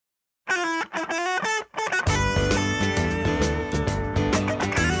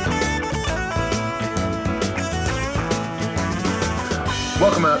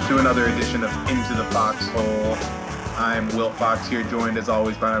to another edition of Into the Foxhole. I'm Will Fox here, joined as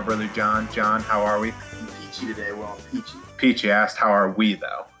always by my brother John. John, how are we? Peachy today, Will. Peachy. Peachy asked, how are we,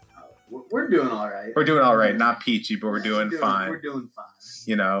 though? We're doing all right. We're doing all right. Not peachy, but we're doing fine. We're doing fine.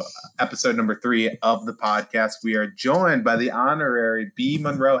 You know, episode number 3 of the podcast, we are joined by the honorary B.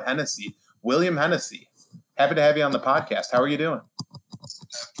 Monroe Hennessy, William Hennessy. Happy to have you on the podcast. How are you doing?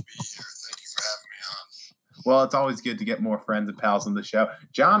 Happy to be here. Thank you for having me on. Well, it's always good to get more friends and pals on the show.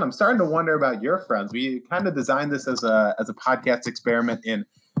 John, I'm starting to wonder about your friends. We kind of designed this as a podcast experiment in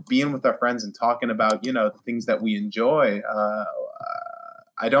being with our friends and talking about, you know, the things that we enjoy.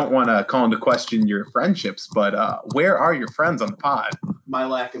 I don't want to call into question your friendships, but where are your friends on the pod? My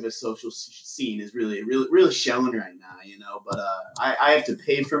lack of a social scene is really showing right now, you know. But I have to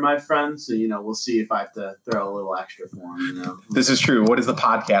pay for my friends, so you know we'll see if I have to throw a little extra for them. You know, this is true. What is the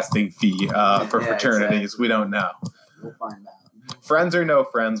podcasting fee for fraternities? Exactly. We don't know. We'll find out. Friends or no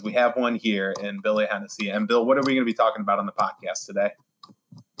friends, we have one here in Billy Hennessy. And Bill, what are we going to be talking about on the podcast today?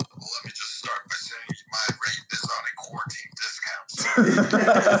 Well, let me just start by saying my rate is on a quarantine discount. To be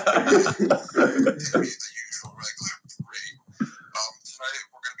the usual regular rate. Tonight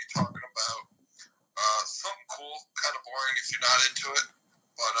we're going to be talking about something cool, kind of boring if you're not into it,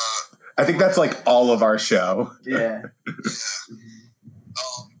 but I think that's like all of our show. Yeah.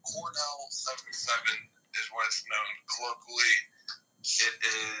 Cornell 77 is what it's known colloquially. It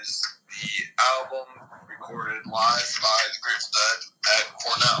is the album recorded live by the Grateful Dead at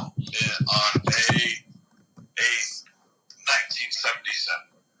Cornell on May 8th, 1977.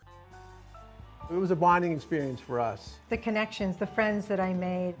 It was a bonding experience for us. The connections, the friends that I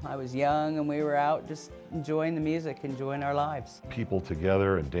made. I was young and we were out just enjoying the music, enjoying our lives. People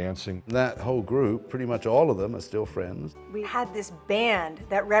together and dancing. That whole group, pretty much all of them are still friends. We had this band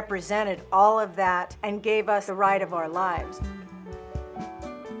that represented all of that and gave us the ride of our lives.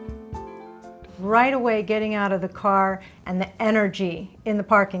 Right away getting out of the car and the energy in the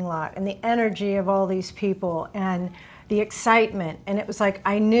parking lot and the energy of all these people and the excitement, and it was like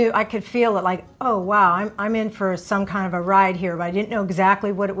I could feel it, like, oh wow, I'm in for some kind of a ride here, but I didn't know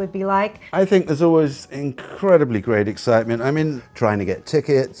exactly what it would be like. I think there's always incredibly great excitement. I mean, trying to get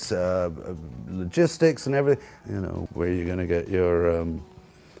tickets, logistics and everything, you know, where you're going to get your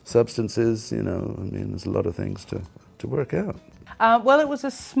substances, you know, I mean, there's a lot of things to work out. Well, it was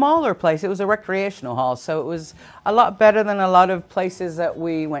a smaller place. It was a recreational hall, so it was a lot better than a lot of places that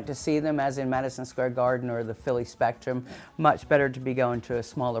we went to see them, as in Madison Square Garden or the Philly Spectrum. Much better to be going to a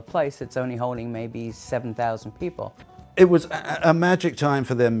smaller place. It's only holding maybe 7,000 people. It was a magic time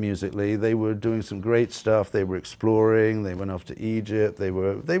for them musically. They were doing some great stuff. They were exploring. They went off to Egypt. They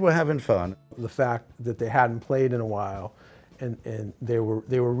were having fun. The fact that they hadn't played in a while, and they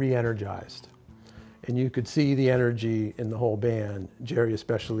were re-energized. And you could see the energy in the whole band. Jerry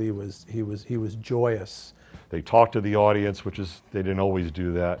especially he was joyous. They talked to the audience, which is, they didn't always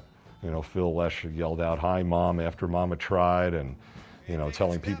do that. You know, Phil Lesh yelled out, "Hi, Mom," after Mama tried, and, you know,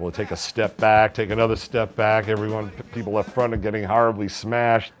 telling people to take a step back, take another step back. People up front are getting horribly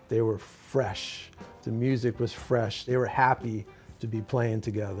smashed. They were fresh. The music was fresh. They were happy to be playing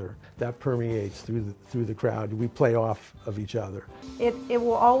together. That permeates through the crowd. We play off of each other. It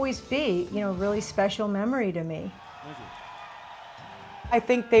will always be, you know, a really special memory to me. I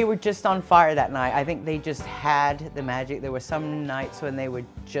think they were just on fire that night. I think they just had the magic. There were some nights when they were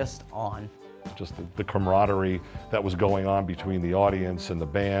just on. Just the camaraderie that was going on between the audience and the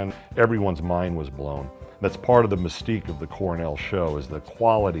band. Everyone's mind was blown. That's part of the mystique of the Cornell show, is the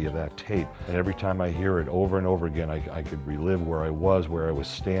quality of that tape. And every time I hear it over and over again, I could relive where I was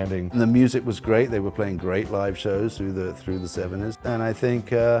standing. And the music was great. They were playing great live shows through the 70s. And I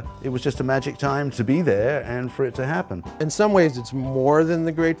think it was just a magic time to be there and for it to happen. In some ways, it's more than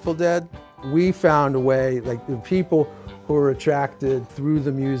the Grateful Dead. We found a way, like the people who were attracted through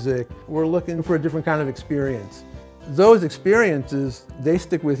the music were looking for a different kind of experience. Those experiences, they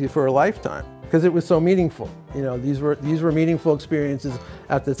stick with you for a lifetime, because it was so meaningful. You know, these were meaningful experiences.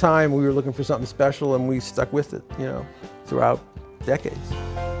 At the time, we were looking for something special, and we stuck with it, you know, throughout decades.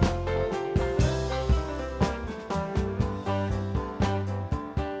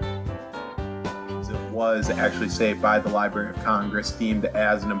 It was actually saved by the Library of Congress, deemed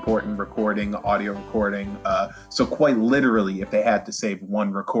as an important recording, audio recording. So quite literally, if they had to save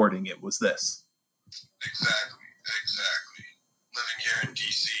one recording, it was this. Exactly. Living here in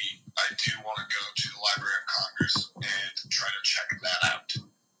D.C., I do want to go to the Library of Congress and try to check that out.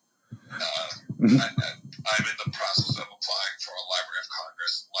 I'm in the process of applying for a Library of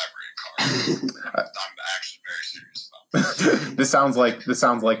Congress library card. I'm actually very serious about that. This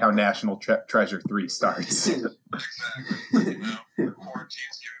sounds like how National Treasure 3 starts. Exactly. You know,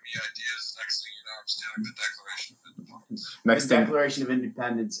 quarantine's giving me me ideas. Next thing you know, I'm stealing the Declaration of Independence. Next The thing. Declaration of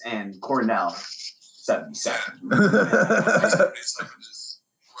Independence and Cornell 77. 77 is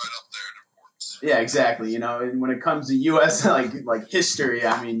right up there in importance. Yeah, exactly. You know, and when it comes to U.S. like history,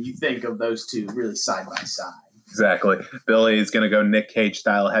 I mean, you think of those two really side by side. Exactly. Billy is going to go Nick Cage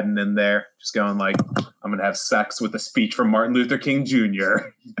style heading in there, just going like, I'm going to have sex with a speech from Martin Luther King Jr.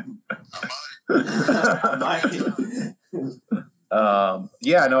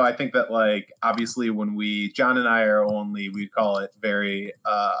 Yeah, no, I think that like obviously when John and I are only, we call it very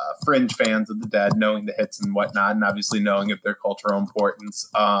fringe fans of the Dead, knowing the hits and whatnot, and obviously knowing of their cultural importance.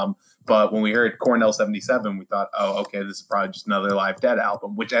 But when we heard Cornell 77, we thought, oh, okay, this is probably just another live Dead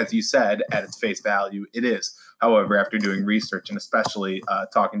album, which, as you said, at its face value, it is. However, after doing research and especially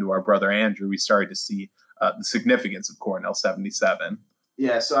talking to our brother Andrew, we started to see the significance of Cornell 77.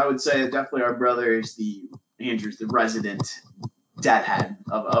 Yeah, so I would say definitely our brother is Andrew's the resident Deadhead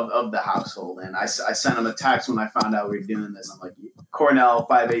of the household. And I sent him a text when I found out we were doing this. I'm like, Cornell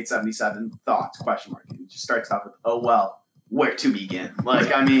 5877 thoughts, question mark. And he just starts off with, oh, well, where to begin?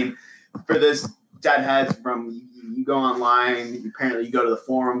 Like, I mean, for this Deadhead from, you go online, apparently you go to the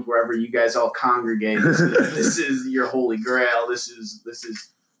forums, wherever you guys all congregate. This is your holy grail. This is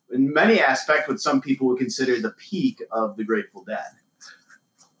in many aspects what some people would consider the peak of the Grateful Dead.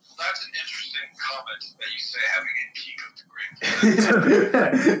 That's an interesting comment that you say, having a peak of the Grateful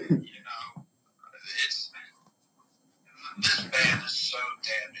Dead. You know, this band is so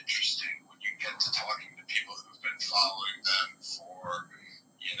damn interesting when you get to talking to people who've been following them for,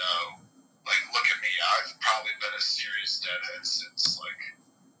 you know, like, look at me, I've probably been a serious Deadhead since, like,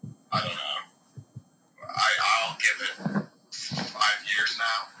 I don't know, I'll give it 5 years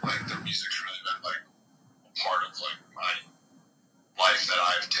now. Like, their music's really been, like, a part of, like, my life that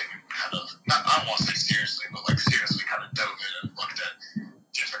I've taken kind of, not, I won't say seriously, but like seriously kind of dove in and looked at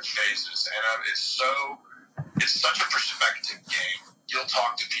different phases. And it's such a perspective game. You'll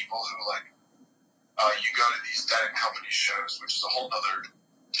talk to people who like, you go to these Dead and Company shows, which is a whole other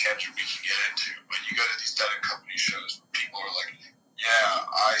tangent we can get into, but you go to these Dead and Company shows where people are like, yeah,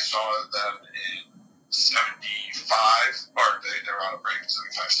 I saw them in 75, or they're on a break in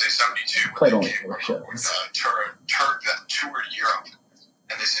 75, say 72, when they came toured Europe,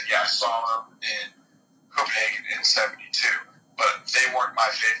 and they said, yeah, I saw them in Copenhagen in 72, but they weren't my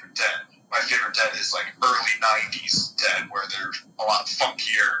favorite Dead. My favorite Dead is like early 90s Dead, where they're a lot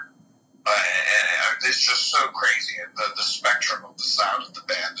funkier, and it's just so crazy, and the spectrum of the sound of the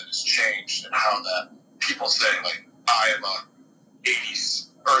band that has changed, and how that people say, like, I am a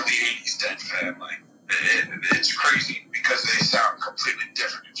early 80s Dead fan, like, it's crazy because they sound completely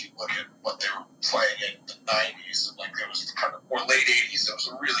different if you look at what they were playing in the 90s. Like, it was kind of more late 80s. It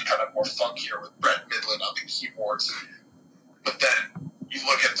was really kind of more funkier with Brett Midland on the keyboards. But then you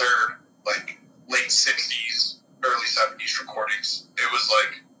look at their, like, late 60s, early 70s recordings. It was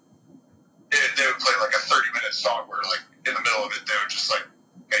like, they would play like a 30-minute song where, like, in the middle of it, they would just, like,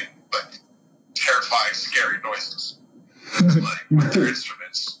 make, like, terrifying, scary noises. Like, with their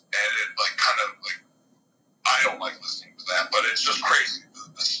instruments. And it, like, kind of, like, I don't like listening to that, but it's just crazy.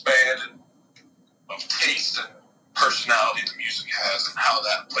 The span of taste and personality the music has and how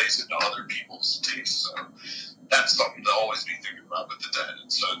that plays into other people's tastes. So that's something to always be thinking about with the Dead.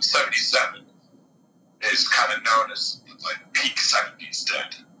 And so 77 is kind of known as like peak 70s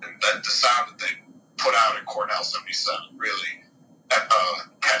Dead. And that the sound that they put out in Cornell 77 really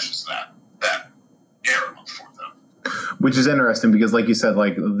catches that era for them. Which is interesting because, like you said,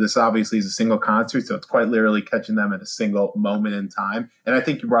 like this obviously is a single concert, so it's quite literally catching them at a single moment in time. And I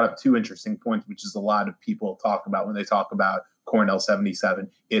think you brought up two interesting points, which is a lot of people talk about when they talk about Cornell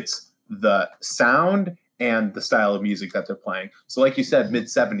 77. It's the sound and the style of music that they're playing. So like you said,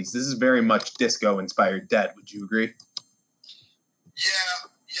 mid-70s, this is very much disco-inspired Dead. Would you agree?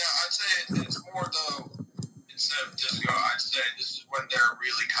 Yeah, I'd say it's more, though, instead of disco, I'd say this is when they're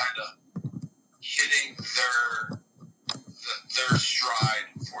really kind of hitting their stride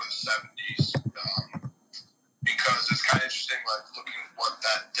for the 70s, because it's kind of interesting, like, looking at what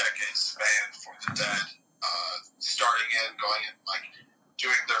that decade spanned for the Dead, starting in, going in, like,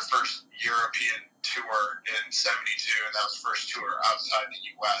 doing their first European tour in 72, and that was first tour outside the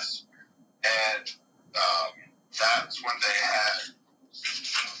U.S., and that's when they had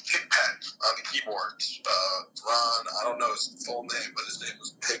Pigpen on the keyboards. Ron, I don't know his full name, but his name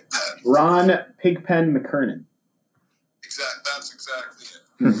was Pigpen. Ron Pigpen McKernan. That's exactly it.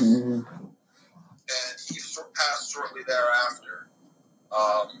 Mm-hmm. And he passed shortly thereafter.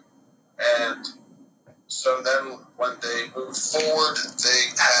 And so then when they moved forward, they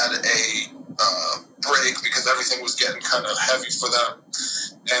had a break because everything was getting kind of heavy for them.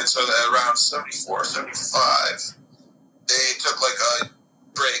 And so around 74, 75, they took like a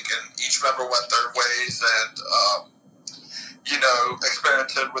break, and each member went their ways and,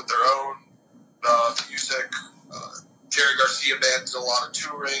 experimented with their own music. Jerry Garcia band did a lot of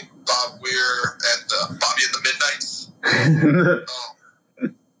touring. Bob Weir and Bobby and the Midnights. Bobby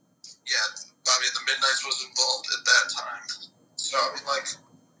and the Midnights was involved at that time. So, I mean, like,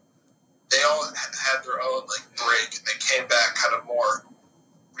 they all had their own, like, break, and they came back kind of more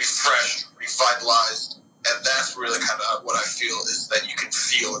refreshed, revitalized, and that's really kind of what I feel is that you can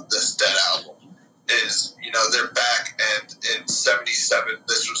feel in this Dead album is, they're back, and in 77,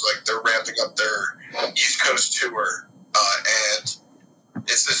 this was like they're ramping up their East Coast tour, and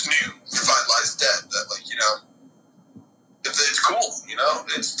it's this new revitalized Dead that, like, it's cool,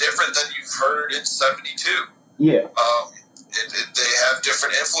 it's different than you've heard in 72. Yeah. They have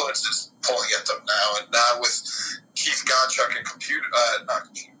different influences pulling at them now, and now with Keith Gottschalk and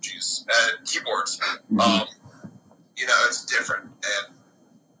keyboards, it's different, and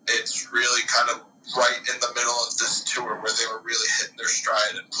it's really kind of right in the middle of this tour where they were really hitting their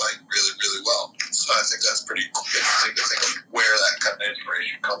stride and playing really, really well. So I think that's pretty interesting to think of where that kind of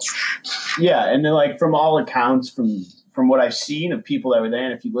inspiration comes from. Yeah, and then, like, from all accounts, from what I've seen of people that were there,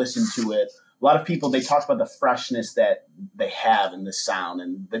 and if you listen to it, a lot of people, they talk about the freshness that they have in the sound,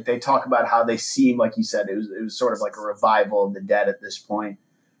 and they talk about how they seem, like you said, it was sort of like a revival of the Dead at this point.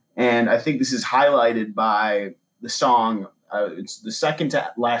 And I think this is highlighted by the song. It's the second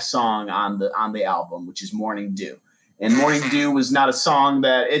to last song on the album, which is "Morning Dew." And "Morning Dew" was not a song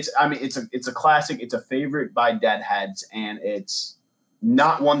that it's a classic. It's a favorite by Deadheads, and it's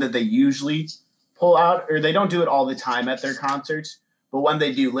not one that they usually pull out, or they don't do it all the time at their concerts. But when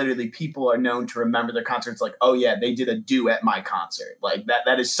they do, literally, people are known to remember their concerts. Like, oh yeah, they did a "Dew" at my concert. Like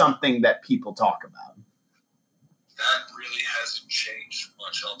that is something that people talk about. That really hasn't changed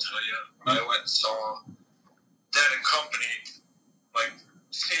much, I'll tell you. When I went and saw Dead and Company, like,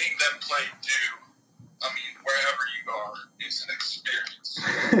 seeing them play Dew, I mean, wherever you are, it's an experience.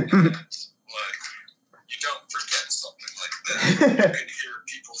 And, like, you don't forget something like that. You can hear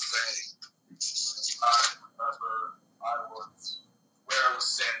people say, I remember I was where I was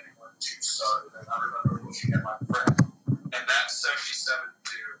standing when Dew started, and I remember looking at my friend. And that 77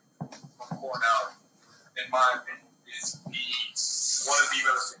 Dew from Cornell, in my opinion, is one of the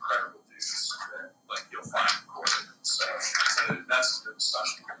most incredible dudes that, like, you'll find recorded. So that's a good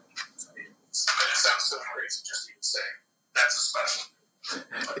special. I mean, it sounds so crazy just even saying that's a special.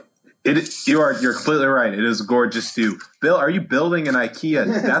 You're completely right. It is a gorgeous Dew. Bill, are you building an IKEA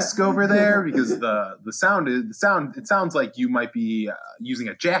desk over there? Because the sound it sounds like you might be using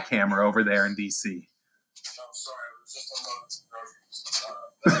a jackhammer over there in DC. I'm sorry, it was just unloading some groceries.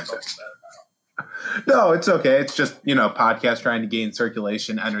 No, it's okay. It's just, podcast trying to gain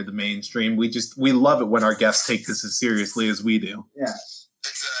circulation, enter the mainstream. We love it when our guests take this as seriously as we do. Yeah.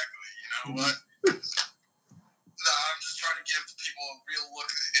 Exactly. You know what? No, I'm just trying to give people a real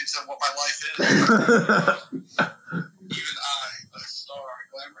look into what my life is. Even a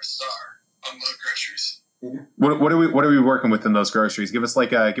glamorous star, unload groceries. Yeah. What are we working with in those groceries? Give us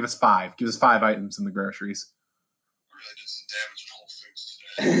five. Give us 5 items in the groceries. I really did some damage at Whole Foods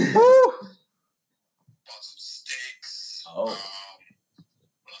today. Woo! Bought some steaks. Oh.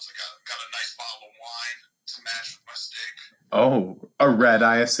 What else I got? Got a nice bottle of wine to match with my steak. Oh, a red,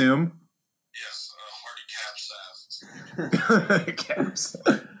 I assume. Yes, hearty Caps.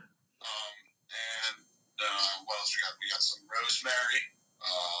 And what else we got? We got some rosemary.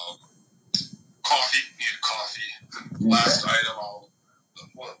 Coffee. Needed coffee. Last item.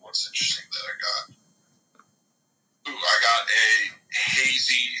 What's interesting that I got? Ooh, I got a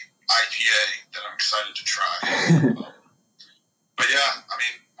hazy IPA that I'm excited to try. But yeah, I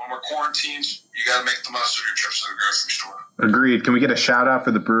mean, when we're quarantined, you got to make the most of your trips to the grocery store. Agreed. Can we get a shout out for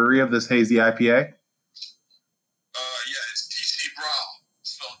the brewery of this hazy IPA? Yeah, it's DC Brau.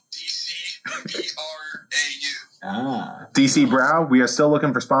 Spelled DCBRAU. Ah. DC Brow. We are still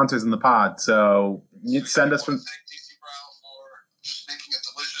looking for sponsors in the pod, so you send us from. Thank DC Brau for just making a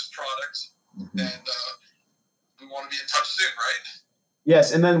delicious product, and we want to be in touch soon, right?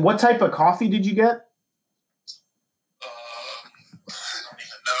 Yes, and then what type of coffee did you get? I don't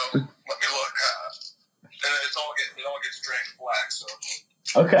even know. Let me look. It all gets drank black, so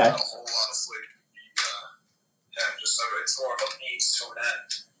Okay. not a whole lot of flavor. Just so it's more of a means to an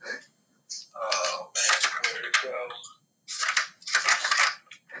end. Oh man, where to go?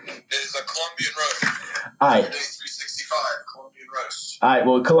 It is a Colombian Road. All right. Day 365. Colombian roast. All right,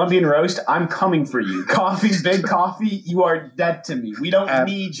 well, Colombian roast, I'm coming for you. Coffee, Big Coffee, you are dead to me. We don't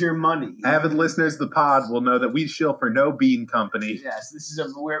need your money. Avid listeners of the pod will know that we shill for no bean company. Yes, this is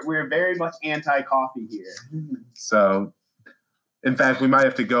we're very much anti-coffee here. So, in fact, we might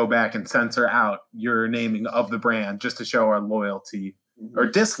have to go back and censor out your naming of the brand just to show our loyalty or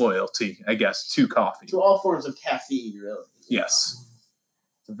disloyalty, I guess, to coffee. To all forms of caffeine, really. Yes.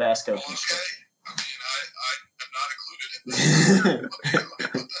 It's a Vasco Okay. construction. I mean, I am not included in this. Let me put that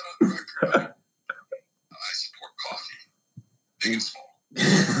on the record. I support coffee. Big and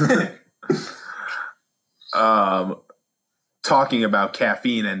small. Talking about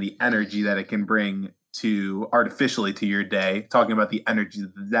caffeine and the energy that it can bring to artificially to your day, talking about the energy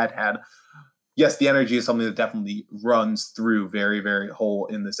that had. Yes, the energy is something that definitely runs through very, very whole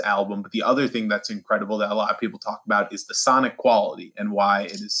in this album. But the other thing that's incredible that a lot of people talk about is the sonic quality and why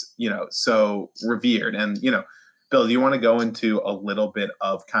it is, so revered. And, Bill, do you want to go into a little bit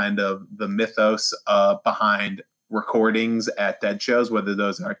of kind of the mythos behind recordings at Dead shows, whether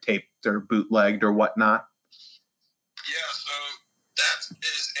those are taped or bootlegged or whatnot? Yeah, so that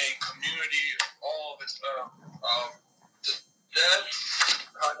is a community all of its own. The Dead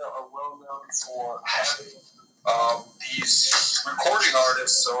kind of are well known for having these recording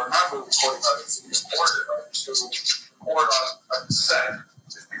artists, or not really recording artists, these recorded artists who record on a set,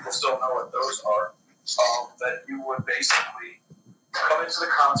 if people still know what those are, that you would basically come into the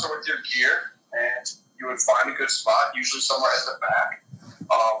concert with your gear and you would find a good spot, usually somewhere at the back,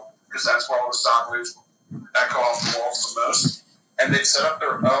 because that's where all the sound waves echo off the walls the most, and they'd set up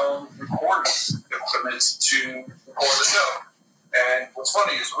their own recording equipment to record the show. And what's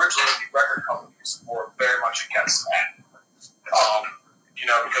funny is originally the record companies were very much against that.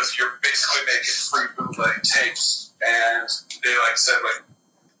 Because you're basically making free bootleg tapes, and they said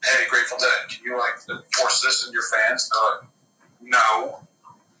hey, Grateful Dead, can you enforce this in your fans? They're like, no.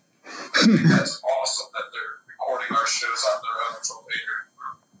 That's awesome that they're recording our shows on their own until later.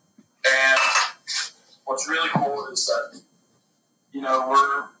 And what's really cool is that,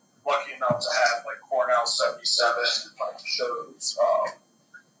 we're lucky enough to have Cornell 77 shows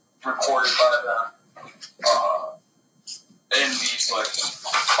recorded by them in these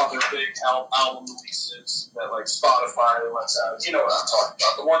other big album releases that Spotify lets out. You know what I'm talking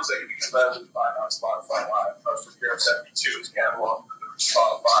about? The ones that you can readily find on Spotify Live. Most of Europe 72 is catalog through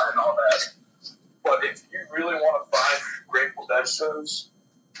Spotify and all that. But if you really want to find Grateful Dead shows,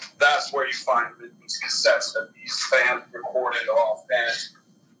 that's where you find these cassettes that these fans recorded off, and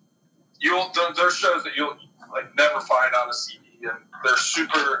there's shows that you'll never find on a CD, and they're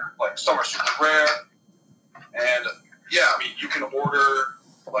super some are super rare, and you can order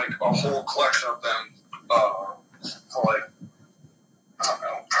a whole collection of them for I don't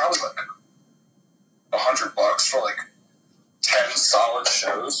know, probably $100 for 10 solid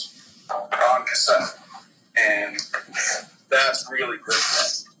shows on cassette, and that's really great.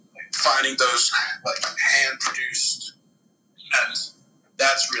 Finding those hand-produced sets,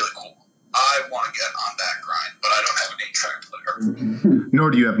 that's really cool. I want to get on that grind, but I don't have an 8-track player. Nor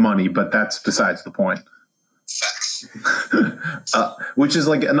do you have money, but that's besides the point. Facts. Which is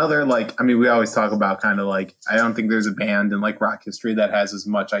another we always talk about kind of I don't think there's a band in rock history that has as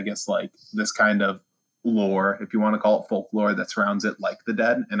much, I guess, this kind of lore, if you want to call it folklore, that surrounds it like the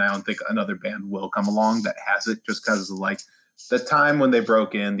Dead. And I don't think another band will come along that has it, just because of the time when they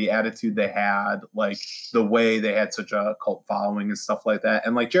broke in, the attitude they had, the way they had such a cult following and stuff like that.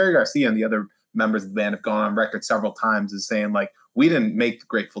 And Jerry Garcia and the other members of the band have gone on record several times as saying we didn't make the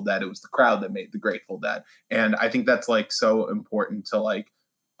Grateful Dead, it was the crowd that made the Grateful Dead. And I think that's so important to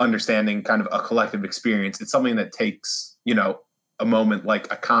understanding kind of a collective experience. It's something that takes, a moment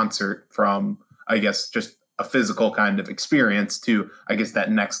like a concert from, I guess, just a physical kind of experience to, I guess, that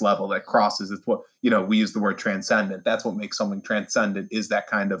next level that crosses. It's what, we use the word transcendent. That's what makes something transcendent, is that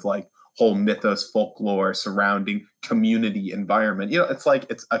kind of whole mythos, folklore surrounding community environment. It's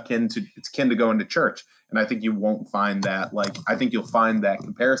it's akin to going to church. And I think you won't find that, I think you'll find that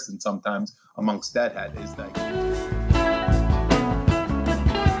comparison sometimes amongst Deadhead, is that.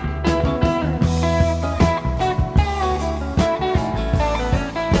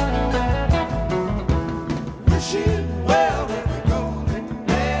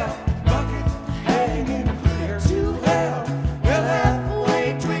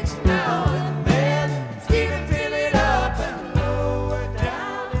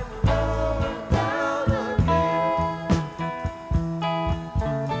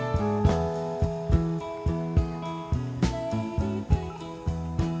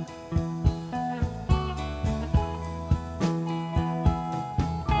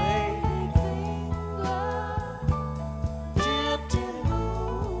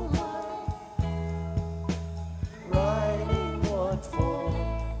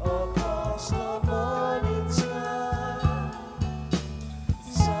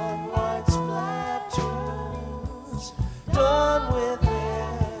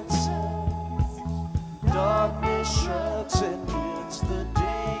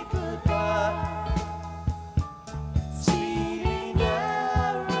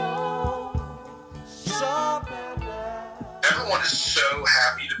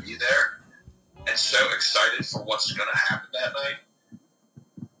 happy to be there and so excited for what's going to happen that night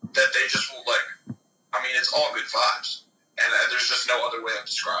that they just will, like, I mean, it's all good vibes. And there's just no other way of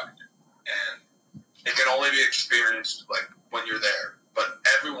describing it. And it can only be experienced, like, when you're there. But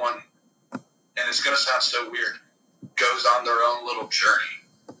everyone, and it's going to sound so weird, goes on their own little journey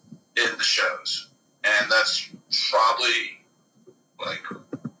in the shows. And that's probably, like,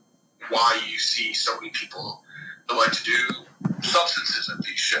 why you see so many people that like to do substances at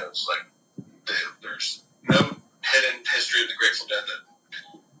these shows. Like, there's no hidden history of the Grateful Dead that,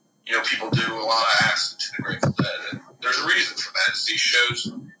 you know, people do a lot of acid to the Grateful Dead. And there's a reason for that. It's these shows,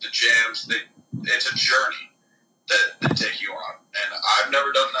 the jams, it's a journey that they take you on. And I've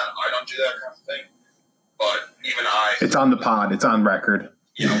never done that. I don't do that kind of thing. But even I... It's on the pod. It's on record.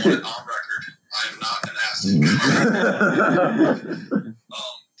 You know what? On record. I am not an acid.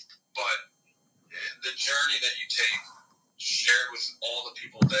 But the journey that you take, shared with all the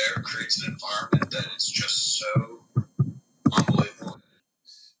people there, creates an environment that is just so unbelievable.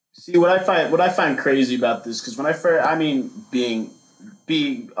 See, what I find crazy about this, because when I first, I mean, being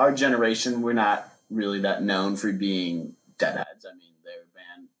our generation, we're not really that known for being Deadheads. I mean, their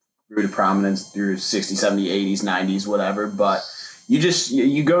band grew to prominence through 60s, 70s, 80s, 90s, whatever. But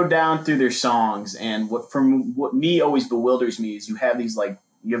you go down through their songs, and what me always bewilders me is you have these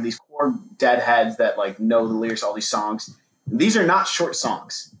core Deadheads that like know the lyrics to all these songs. And these are not short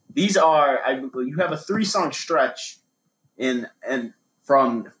songs. These are you have a 3-song stretch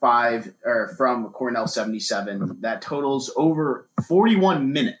from Cornell 77 that totals over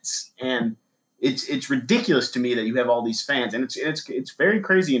 41 minutes, and it's ridiculous to me that you have all these fans, and it's very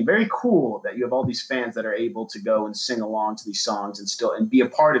crazy and very cool that you have all these fans that are able to go and sing along to these songs and be a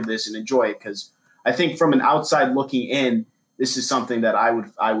part of this and enjoy it. Because I think from an outside looking in, this is something that I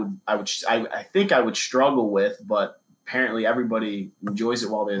think I would struggle with, but apparently everybody enjoys it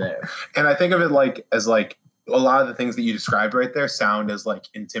while they're there. And I think of it as a lot of the things that you described right there sound as like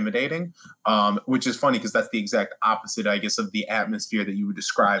intimidating, which is funny because that's the exact opposite, I guess, of the atmosphere that you would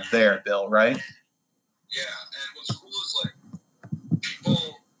describe there, Bill, right? Yeah, and what's cool is like people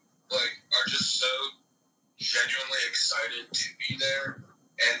like are just so genuinely excited to be there,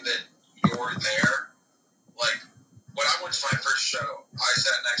 and that you're there. Like when I went to my first show, I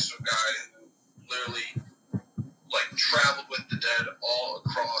sat next to a guy who literally like traveled with the Dead all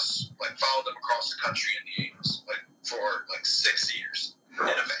across, like followed them across the country in the 80s, like for like 6 years in a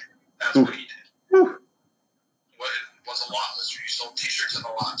van. That's what he did. What it was a lot. He sold t-shirts in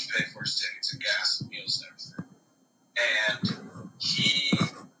a lot to pay for his tickets and gas and meals and everything. And he,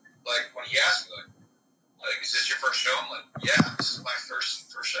 like, when he asked me, like, is this your first show? I'm like, yeah, this is my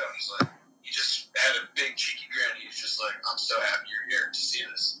first show. And he's like, he just had a big cheeky grin. He's just like, I'm so happy you're here to see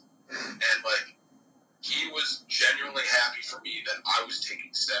this. And like, he was genuinely happy for me that I was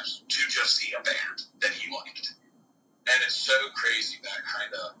taking steps to just see a band that he liked. And it's so crazy that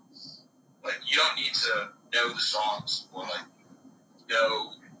kind of, like, you don't need to know the songs or, like,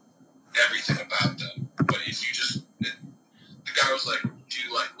 know everything about them. But if you just, the guy was like, do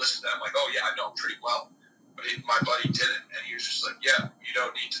you, like, listen to them? I'm like, oh, yeah, I know them pretty well. But my buddy didn't. And he was just like, yeah, you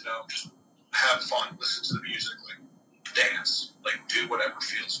don't need to know. Just have fun, listen to the music, like, dance, like, do whatever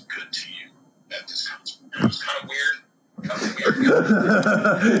feels good to you at this concert. It was kind of weird.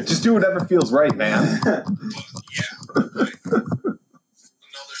 Just do whatever feels right, man. But yeah, like,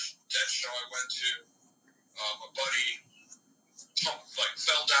 another Dead show I went to, a buddy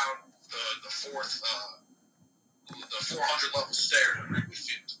fell down the 400 level stairs at Wrigley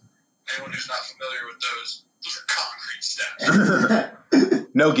Field. Anyone who's not familiar with those are concrete steps.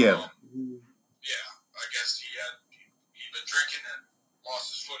 No give. Yeah, I guess he'd been drinking and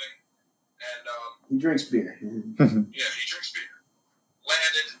lost his footing. And he drinks beer. Yeah, he drinks beer.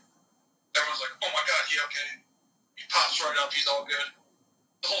 Landed. Everyone's like, oh my God, he okay? He pops right up, he's all good.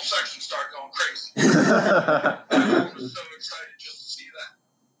 The whole section started going crazy. Everyone was so excited just to see that.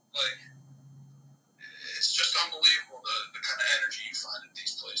 Like, it's just unbelievable the kind of energy you find at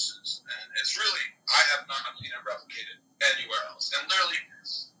these places. And it's really, I have not seen it replicated anywhere else. And literally,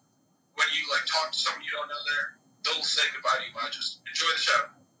 when you like talk to someone you don't know there, they'll say goodbye to you by just enjoy the show.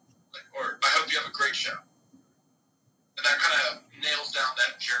 Like, or I hope you have a great show. And that kind of nails down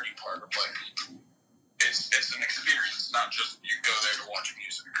that journey part of like, it's an experience, not just you go there to watch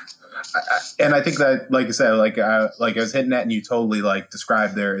music. And I think that, like I said, like I was hitting at, and you totally like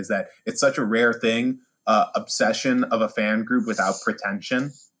described there, is that it's such a rare thing, obsession of a fan group without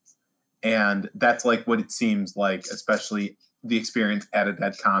pretension. And that's like what it seems like, especially the experience at a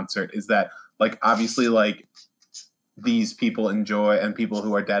Dead concert, is that like obviously like these people enjoy, and people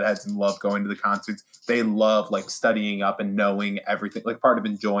who are Deadheads and love going to the concerts, they love like studying up and knowing everything. Like part of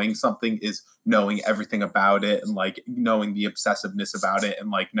enjoying something is knowing everything about it and like knowing the obsessiveness about it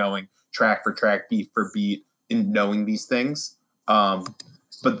and like knowing track for track, beat for beat, and knowing these things.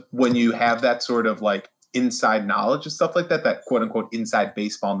 But when you have that sort of like inside knowledge and stuff like that, that quote unquote inside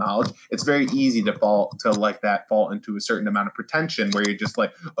baseball knowledge, it's very easy to fall into a certain amount of pretension where you're just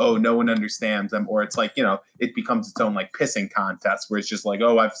like, oh, no one understands them. Or it's like, you know, it becomes its own like pissing contest where it's just like,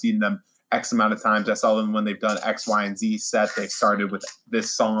 oh, I've seen them X amount of times. I saw them when they've done X, Y, and Z set. They started with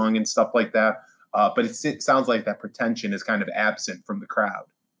this song and stuff like that. But it sounds like that pretension is kind of absent from the crowd.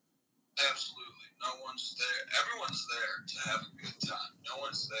 Absolutely. No one's there. Everyone's there to have a good time. No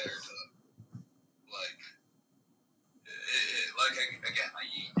one's there to,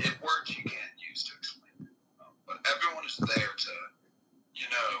 words you can't use to explain it. But everyone is there to, you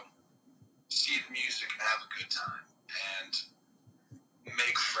know, see the music and have a good time and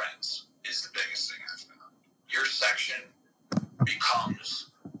make friends is the biggest thing I've found. Your section becomes,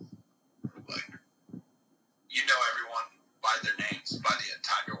 like, you know everyone by their names by the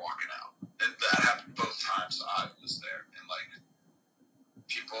time you're walking out. And that happened both times I was there. And, like,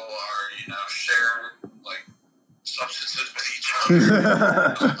 people are, you know, sharing, like, substances with each other.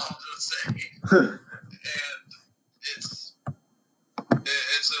 I'll just say. And it's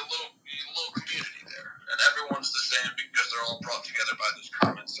a little community there. And everyone's the same because they're all brought together by this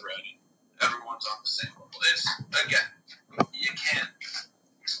common thread. Everyone's on the same level. It's, again, you can't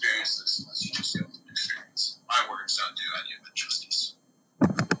experience this unless you just go through the experience. My words don't do any of it justice.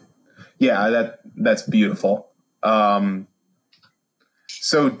 Yeah, that's beautiful.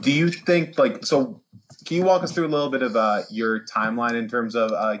 So do you think, like, so can you walk us through a little bit of your timeline in terms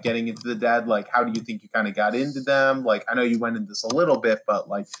of getting into the Dead? Like, how do you think you kind of got into them? Like, I know you went into this a little bit, but,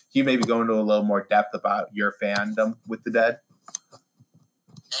 like, can you maybe go into a little more depth about your fandom with the Dead? Well,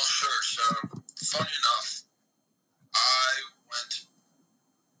 sure. So, funny enough, I went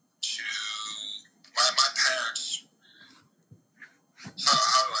to my parents.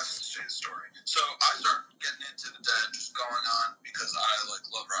 How do I say the story? So, I started getting into the Dead, just going on because I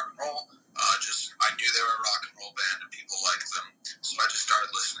love rock and roll. I knew they were a rock and roll band and people liked them, so I just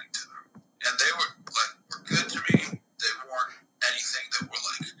started listening to them. And they were good to me. They weren't anything that were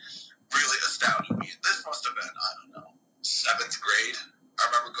really astounding me. This must have been, I don't know, 7th grade. I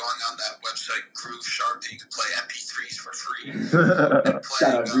remember going on that website Groove Shark that you could play MP3s for free. And playing,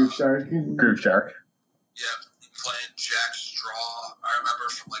 Shout out Groove Shark. Groove Shark. Yeah, playing Jack Straw. I remember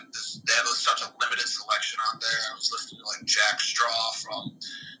from this, they had such a limited selection on there. I was listening to Jack Straw from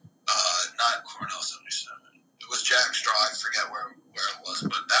not Cornell 77. It was Jack Straw. I forget where it was,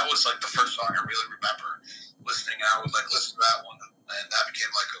 but that was the first song I really remember listening. I would listen to that one, and that became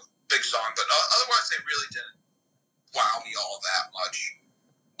a big song. But otherwise, they really didn't wow me all that much,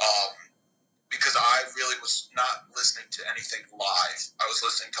 because I really was not listening to anything live. I was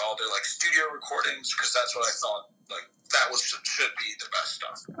listening to all their studio recordings because that's what I thought that should be the best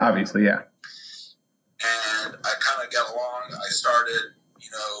stuff. Obviously, yeah. And I kind of got along. I started,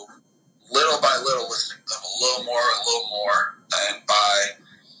 little by little listening to them a little more. And by,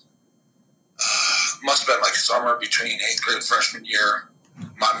 must have been summer between 8th grade and freshman year,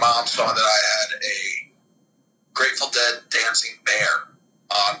 my mom saw that I had a Grateful Dead Dancing Bear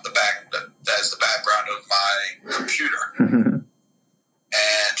on the back, as the background of my computer. And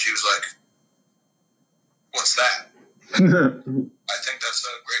she was like, "What's that?" I think that's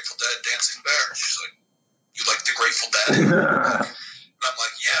a Grateful Dead Dancing Bear. She's like, "You like the Grateful Dead?" And I'm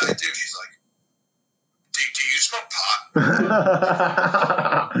like, "Yeah, I do." She's like, do you smoke pot?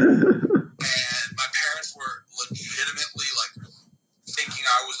 And my parents were legitimately thinking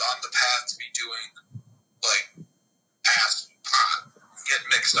I was on the path to be doing ass pot, get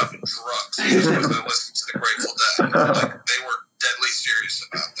mixed up in drugs because I listened to the Grateful Dead. They were deadly serious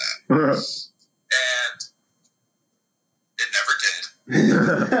about that. And it never did.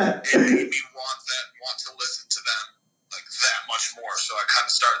 It made me want to listen to them that much more. So I kind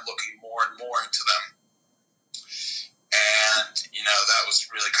of started looking more and more into them. And, that was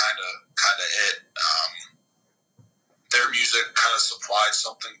really kind of it. Their music kind of supplied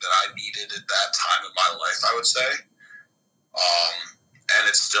something that I needed at that time in my life, I would say. And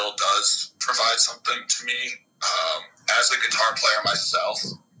it still does provide something to me. As a guitar player myself,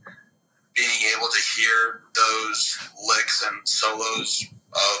 being able to hear those licks and solos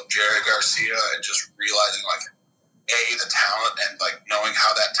of Jerry Garcia and just realizing, the talent and, knowing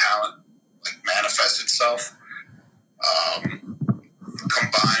how that talent, manifests itself,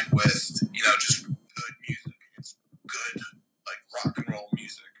 combined with, just good music. It's good, rock and roll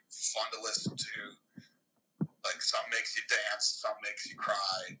music, fun to listen to. Some makes you dance, some makes you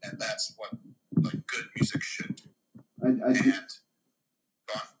cry, and that's what good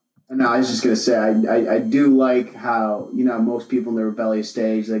No, I was just gonna say I do like how, you know, most people in the rebellious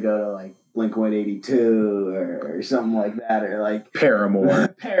stage, they go to like Blink-182 or something like that, or like Paramore.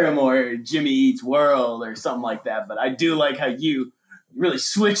 or Jimmy Eats World or something like that. But I do like how you really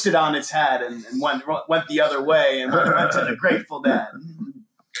switched it on its head and went the other way and went to the Grateful Dead. Yeah,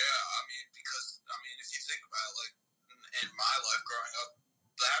 I mean, because if you think about it, like in my life growing up,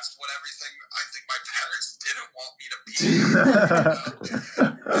 that's what everything I think my parents didn't want me to be.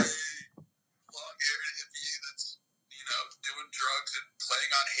 Long-haired hippie that's, you know, doing drugs and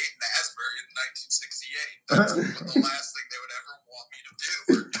playing on Haight and Asbury in 1968. That's the last thing they would ever want me to do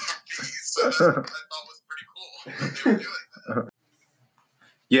or be. So that's what I thought was pretty cool that they were doing that.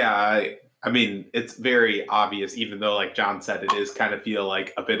 Yeah, I mean, it's very obvious, even though, like John said, it is kind of feel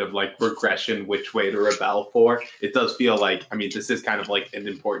like a bit of like regression, which way to rebel for. It does feel like, I mean, this is kind of like an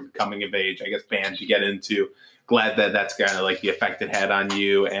important coming of age, I guess, band to get into. Glad that that's kind of like the effect it had on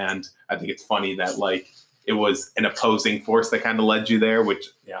you. And I think it's funny that like it was an opposing force that kind of led you there, which,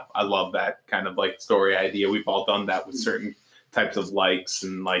 yeah, I love that kind of like story idea. We've all done that with certain types of likes.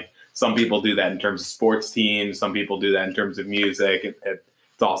 And like some people do that in terms of sports teams. Some people do that in terms of music.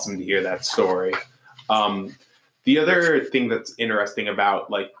 It's awesome to hear that story. The other thing that's interesting about,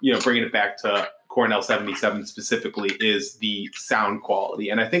 like, you know, bringing it back to Cornell 77 specifically is the sound quality.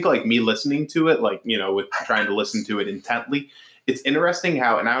 And I think like me listening to it, like, you know, with trying to listen to it intently, it's interesting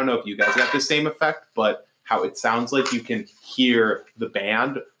how, and I don't know if you guys got the same effect, but how it sounds like you can hear the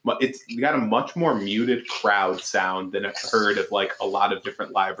band. It's got a much more muted crowd sound than I've heard of like a lot of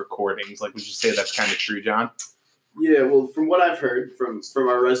different live recordings. Like, would you say that's kind of true, John? Yeah, well, from what I've heard from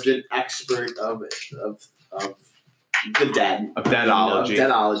our resident expert of the Dead. Of Deadology.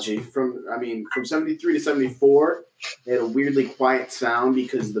 Deadology. From 73 to 74, they had a weirdly quiet sound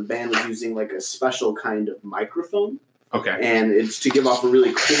because the band was using like a special kind of microphone. Okay. And it's to give off a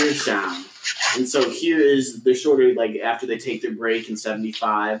really clear sound. And so here is, they're sort of like, after they take their break in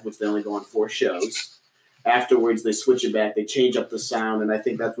 75, which they only go on 4 shows, afterwards they switch it back, they change up the sound, and I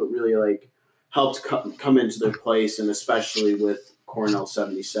think that's what really like helped come into their place, and especially with Cornell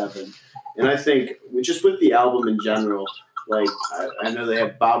 77. And I think just with the album in general, like I know they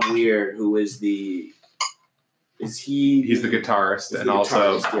have Bob Weir, who is he's the guitarist and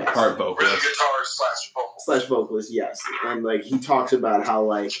also part vocalist. Guitarist / vocalist, yes. And like he talks about how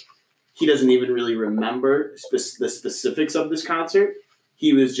like he doesn't even really remember the specifics of this concert.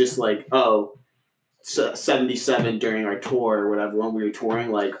 He was just like, oh, 77 during our tour or whatever, when we were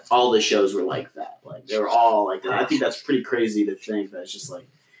touring, like all the shows were like that. Like they were all like that. I think that's pretty crazy to think that it's just like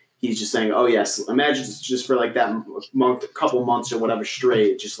he's just saying, oh yes, imagine just for like that couple months or whatever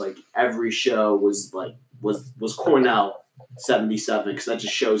straight, just like every show was Cornell 77, because that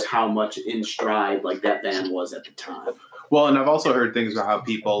just shows how much in stride like that band was at the time. Well, and I've also heard things about how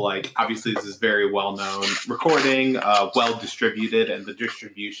people, like, obviously this is very well-known recording, well-distributed, and the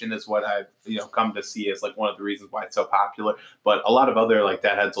distribution is what I've, you know, come to see as, like, one of the reasons why it's so popular. But a lot of other, like,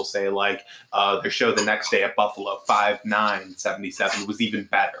 Deadheads will say, like, their show the next day at Buffalo, 5/9/77, was even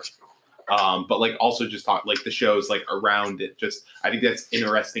better. But, like, also just talk, like, the shows, like, around it. Just, I think that's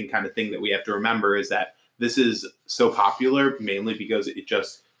interesting kind of thing that we have to remember is that this is so popular mainly because it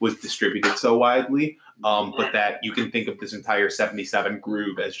just was distributed so widely. But that you can think of this entire 77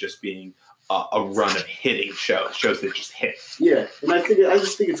 groove as just being a run of hitting shows that just hit. Yeah, and I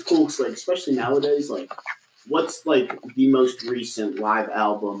just think it's cool because, like, especially nowadays, like, what's like the most recent live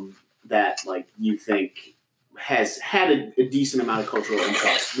album that like you think has had a decent amount of cultural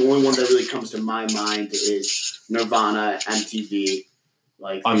impact? The only one that really comes to my mind is Nirvana, MTV.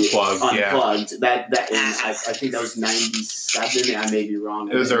 Like Unplugged. Yeah. That I think that was 97. I may be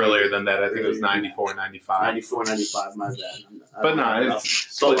wrong. It was earlier than that. I think it was 94, 95. 94, 95, my bad. But no, it's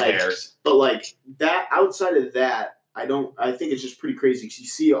split hairs. But like that, outside of that, I think it's just pretty crazy because you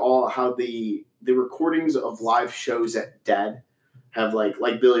see all how the recordings of live shows at Dead have like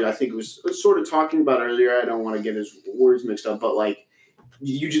Billy, I think was sort of talking about earlier. I don't want to get his words mixed up, but like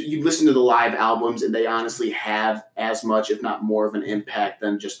you listen to the live albums and they honestly have as much, if not more, of an impact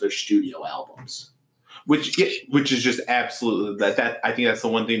than just their studio albums. Which is just absolutely that I think that's the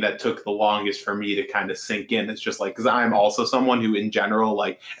one thing that took the longest for me to kind of sink in. It's just like, because I'm also someone who in general,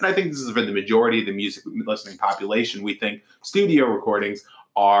 like, and I think this is for the majority of the music listening population, we think studio recordings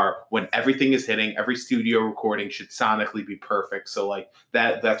are when everything is hitting. Every studio recording should sonically be perfect. So like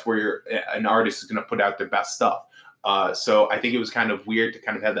that's where an artist is going to put out their best stuff. So I think it was kind of weird to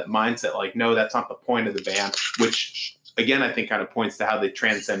kind of have that mindset, like, no, that's not the point of the band, which again, I think kind of points to how they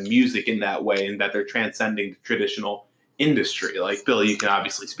transcend music in that way and that they're transcending the traditional industry. Like, Billy, you can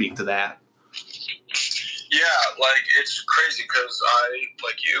obviously speak to that. Yeah, like it's crazy because I,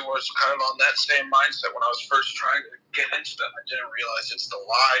 like you, was kind of on that same mindset when I was first trying to get into them. I didn't realize it's the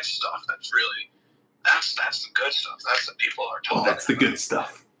live stuff that's really that's the good stuff. That's the people are talking. That's the good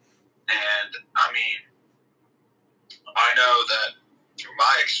stuff. And I mean, I know that through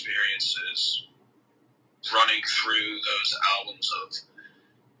my experiences running through those albums of,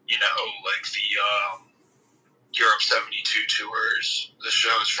 you know, like the Europe 72 tours, the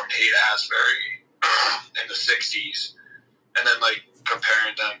shows from Haight-Ashbury in the 60s, and then like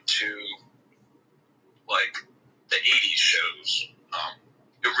comparing them to like the 80s shows,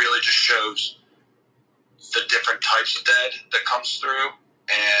 it really just shows the different types of Dead that comes through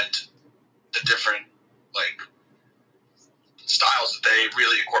and the different like styles that they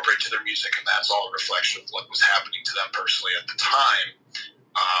really incorporate to their music, and that's all a reflection of what was happening to them personally at the time.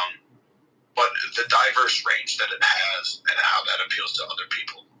 But the diverse range that it has and how that appeals to other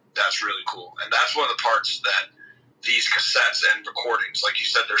people, that's really cool. And that's one of the parts that these cassettes and recordings, like you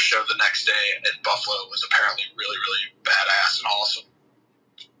said, their show the next day at Buffalo was apparently really, really badass and awesome.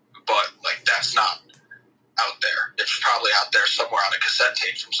 But like that's not out there. It's probably out there somewhere on a cassette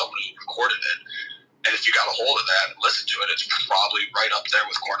tape from someone who recorded it. And if you got a hold of that and listen to it, it's probably right up there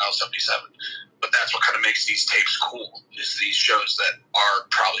with Cornell 77. But that's what kind of makes these tapes cool, is these shows that are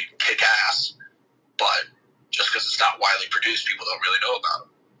probably kick-ass, but just because it's not widely produced, people don't really know about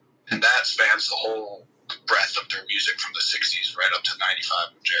them. And that spans the whole breadth of their music from the 60s right up to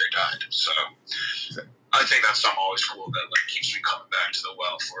 95 when Jerry died. So I think that's something always cool that like keeps me coming back to the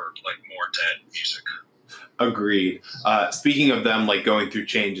well for like more Dead music. Agreed. Speaking of them like going through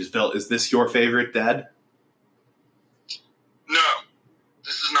changes, Bill, is this your favorite Dead? No,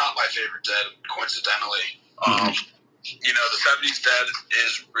 this is not my favorite Dead, coincidentally. You know, the 70s Dead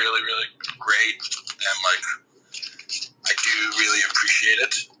is really, really great, and like I do really appreciate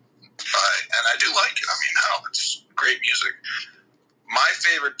it, and I do like it. I mean, hell, it's great music. My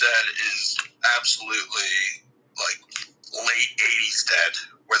favorite Dead is absolutely like late 80s Dead,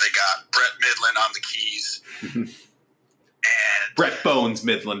 where they got Brett Midland on the keys. And Brett Bones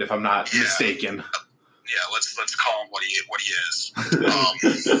Midland, if I'm not mistaken. Yeah, let's call him what he is.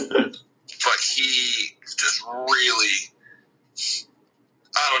 But he just really,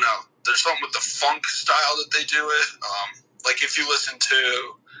 I don't know. There's something with the funk style that they do it. Like if you listen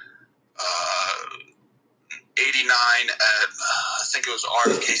to 89 at I think it was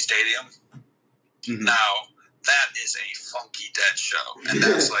RFK Stadium. Mm-hmm. Now that is a funky Dead show, and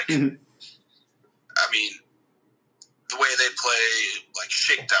that's like, I mean, the way they play like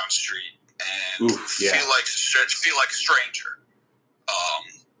Shakedown Street and feel like a stranger,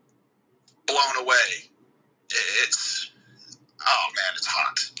 Blown Away. It's it's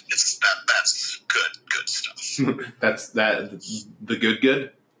hot. That's good stuff. That's the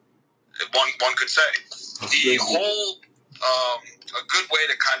good. One could say the whole a good way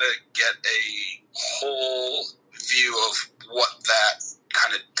to kind of get a whole view of what that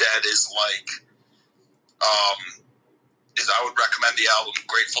kind of Dead is like is I would recommend the album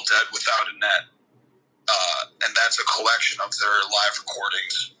Grateful Dead Without a Net, and that's a collection of their live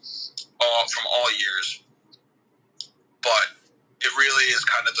recordings from all years, but it really is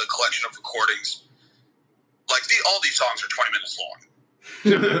kind of the collection of recordings. Like all these songs are 20 minutes long.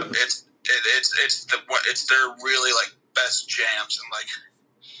 It's their really like best jams, and like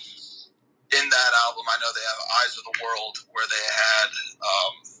in that album, I know they have Eyes of the World, where they had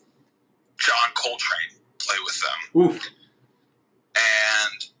John Coltrane play with them. Oof.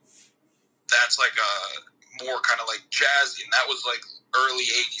 And that's like a more kind of like jazzy, and that was like early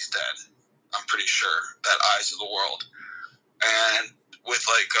 80s Dead, I'm pretty sure, that Eyes of the World. And with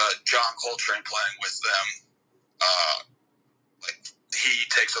like John Coltrane playing with them, like he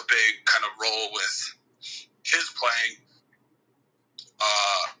takes a big kind of role with his playing,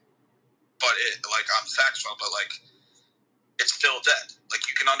 but it like on saxophone, but like it's still Dead. Like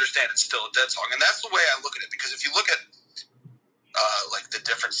you can understand it's still a Dead song, and that's the way I look at it. Because if you look at like the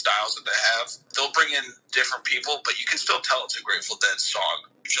different styles that they have, they'll bring in different people, but you can still tell it's a Grateful Dead song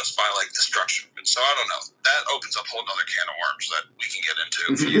just by like the structure. And so I don't know. That opens up a whole nother can of worms that we can get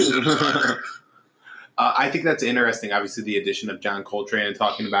into if you use it as either. I think that's interesting, obviously, the addition of John Coltrane and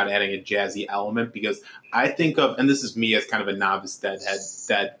talking about adding a jazzy element, because I think of, and this is me as kind of a novice Dead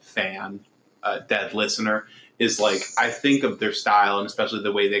fan, Dead listener, is like, I think of their style, and especially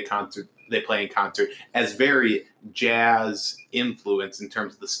the way they play in concert, as very jazz influence in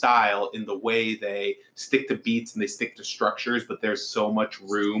terms of the style, in the way they stick to beats and they stick to structures, but there's so much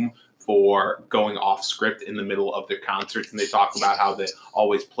room for going off script in the middle of their concerts, and they talk about how they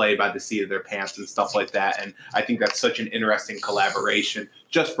always play by the seat of their pants and stuff like that. And I think that's such an interesting collaboration,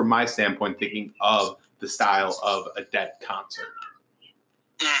 just from my standpoint, thinking of the style of a Dead concert.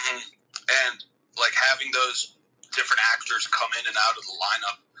 Mm-hmm. And like having those different actors come in and out of the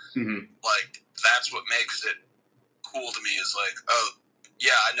lineup, like that's what makes it cool to me. Is like, oh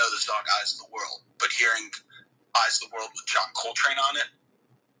yeah, I know the song "Eyes of the World," but hearing "Eyes of the World" with John Coltrane on it,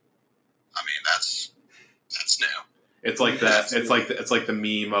 I mean that's new. It's like that. It's like the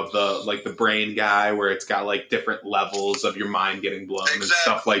meme of the brain guy where it's got like different levels of your mind getting blown and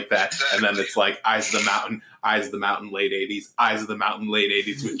stuff like that. Exactly. And then it's like Eyes of the Mountain, late 80s, Eyes of the Mountain, late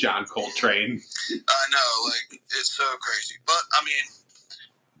 80s with John Coltrane. I know, like it's so crazy, but I mean,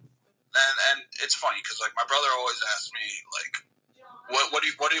 and it's funny because like my brother always asks me like, what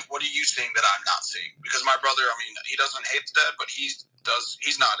are you seeing that I'm not seeing? Because my brother, I mean, he doesn't hate the Dead, but he's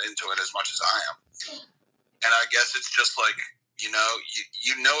not into it as much as I am. And I guess it's just like, you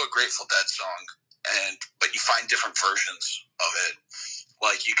know a Grateful Dead song, but you find different versions of it.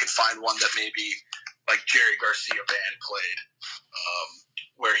 Like you could find one that maybe like Jerry Garcia band played,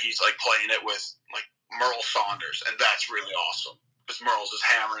 where he's like playing it with like Merle Saunders, and that's really awesome because Merle's is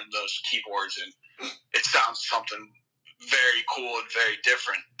hammering those keyboards, and it sounds something very cool and very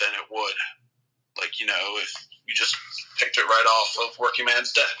different than it would, like if you just picked it right off of Working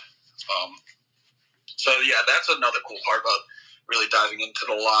Man's Dead. So yeah, that's another cool part about really diving into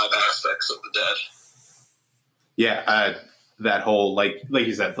the live aspects of the Dead. Yeah, that whole like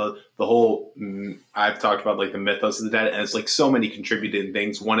you said, the whole I've talked about like the mythos of the Dead, and it's like so many contributing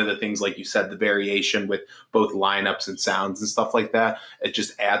things. One of the things, like you said, the variation with both lineups and sounds and stuff like that, it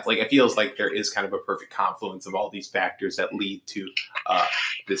just adds like it feels like there is kind of a perfect confluence of all these factors that lead to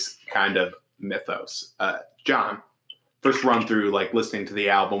this kind of mythos. John, first run through like listening to the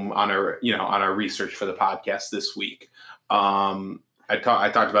album on our research for the podcast this week. I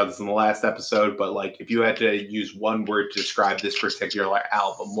talked about this in the last episode, but like if you had to use one word to describe this particular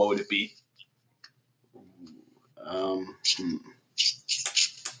album, what would it be?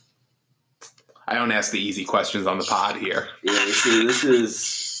 I don't ask the easy questions on the pod here. Yeah, this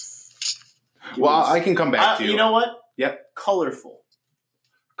is. Well, I can come back to you. You know what? Yep. Colorful.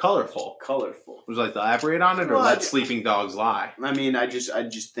 Would you like to elaborate on it, or let sleeping dogs lie? I mean, I just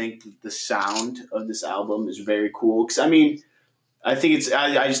think that the sound of this album is very cool. Because I mean, I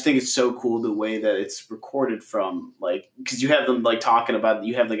just think it's so cool the way that it's recorded from, like, because you have them like talking about,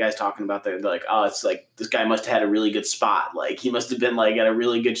 you have the guys talking about they're like, oh, it's like this guy must have had a really good spot. Like he must have been like at a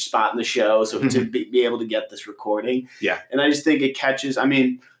really good spot in the show, so to be able to get this recording. Yeah, and I just think it catches. I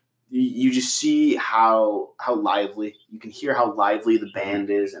mean. You just see how lively, you can hear how lively the band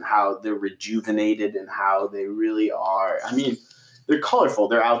is and how they're rejuvenated and how they really are. I mean, they're colorful.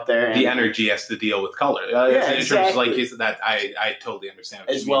 They're out there. And the energy has to deal with color. Yeah, exactly. Like you said, that I totally understand.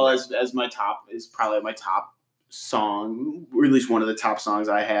 As well as my top is probably my top song, or at least one of the top songs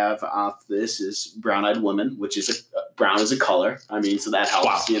I have off this is Brown Eyed Woman, which is brown is a color. I mean, so that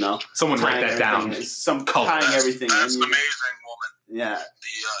helps, Wow. Someone write that down. Some color. Tying everything That's in. Amazing Woman. Yeah.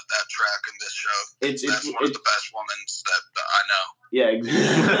 That track in this show. That's one of the best womans that I know. Yeah,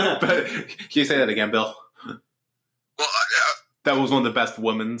 exactly. But can you say that again, Bill? Well, that was one of the best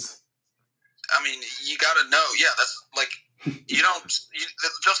womans. I mean, you got to know. Yeah, that's like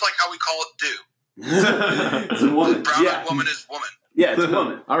just like how we call it "do." It's a woman. Brown woman is woman. Yeah, it's a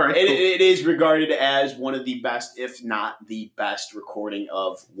woman. All right. It is regarded as one of the best, if not the best, recording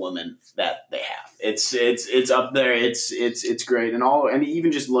of woman that they have. It's up there. It's great, and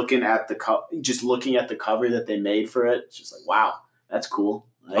even just looking at the cover that they made for it, it's just like, wow, that's cool.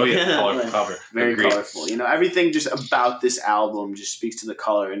 Like, oh yeah, colorful cover, very Agreed. colorful. Everything just about this album just speaks to the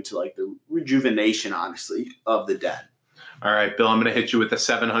color and to like the rejuvenation, honestly, of the Dead. All right, Bill, I'm going to hit you with a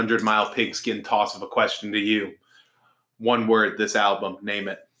 700-mile pigskin toss of a question to you. One word, this album, name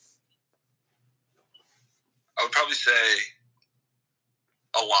it. I would probably say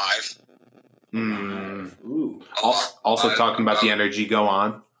alive. Ooh. Also talking about the energy, go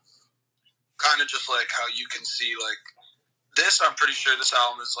on. Kind of just like how you can see like this, I'm pretty sure this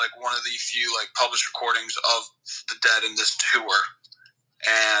album is like one of the few like published recordings of the Dead in this tour.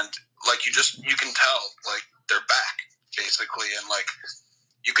 And like you can tell like they're back basically, and like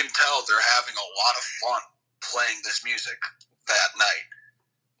you can tell they're having a lot of fun playing this music that night.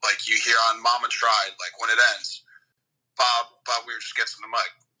 Like you hear on Mama Tried, like when it ends, Bob Weir just gets in the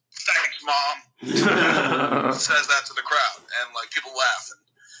mic. Thanks, Mom. Says that to the crowd, and like people laugh, and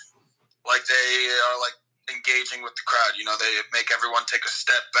like they are like engaging with the crowd. They make everyone take a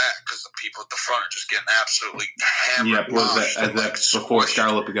step back because the people at the front are just getting absolutely hammered. Yeah, that's before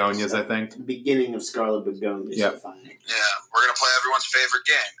Scarlet Begonias, I think. Beginning of Scarlet Begonias. Yep. Yeah, we're gonna play everyone's favorite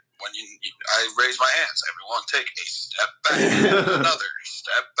game. I raise my hands. Everyone take a step back, another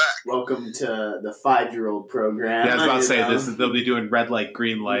step back. Welcome to the 5-year-old program. Yeah, I was about to say they'll be doing red light,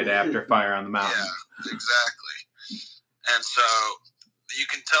 green light after Fire on the Mountain. Yeah, exactly. And so you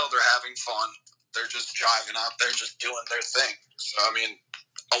can tell they're having fun. They're just jiving out there, just doing their thing. So, I mean,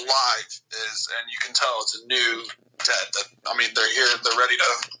 Alive is, and you can tell it's a new Dead. They're here, they're ready to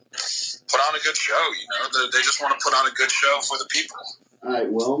put on a good show, They just want to put on a good show for the people. All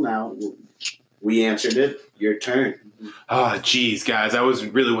right, well, now we answered it. Your turn. Oh, geez, guys, I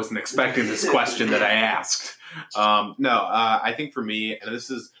wasn't expecting this question that I asked. I think for me, and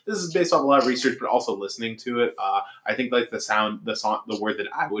this is based off a lot of research, but also listening to it. I think like the word that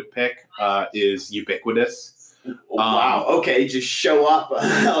I would pick is ubiquitous. Wow. Okay, just show up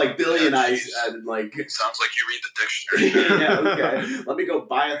like Billy and I. Like sounds like you read the dictionary. Yeah. Okay. Let me go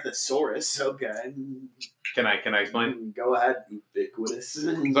buy a thesaurus. Okay. Can I explain? Go ahead. Ubiquitous.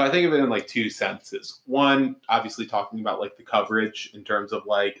 So I think of it in like two senses. One, obviously talking about like the coverage in terms of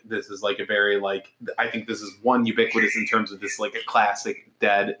like this is like a very like I think this is one ubiquitous in terms of this like a classic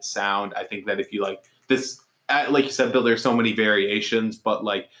Dead sound. I think that if you like this, like you said, Bill, there's so many variations, but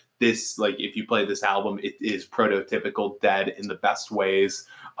like this, like if you play this album, it is prototypical Dead in the best ways.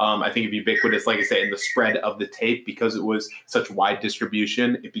 I think of ubiquitous, like I say, in the spread of the tape, because it was such wide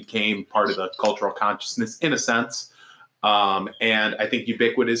distribution, it became part of the cultural consciousness in a sense. And I think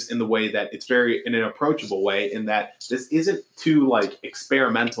ubiquitous in the way that it's very in an approachable way, in that this isn't too like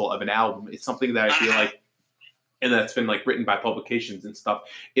experimental of an album. It's something that I feel like, and that's been like written by publications and stuff.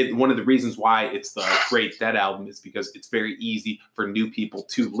 One of the reasons why it's the great Dead album is because it's very easy for new people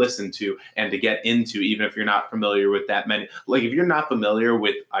to listen to and to get into, even if you're not familiar with that many. Like if you're not familiar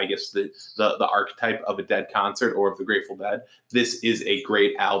with, I guess, the archetype of a Dead concert or of the Grateful Dead, this is a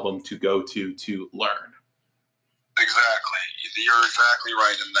great album to go to learn. Exactly. You're exactly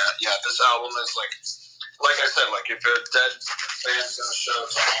right in that. Yeah, this album is like I said, like if a Dead fan's gonna show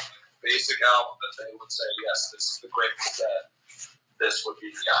some basic album that they would say, yes, this is the Grateful Dead, this would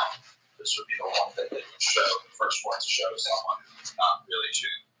be the album. This would be the one that they would show, the first one to show someone who's not really to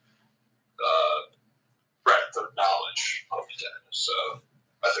the breadth of knowledge of the Dead. So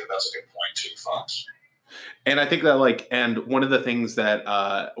I think that's a good point too, Fox. And I think that one of the things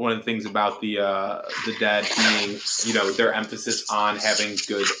about the Dead being, their emphasis on having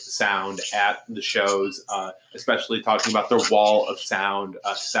good sound at the shows, especially talking about their wall of sound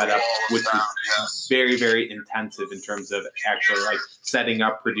setup, which is very, very intensive in terms of actually like setting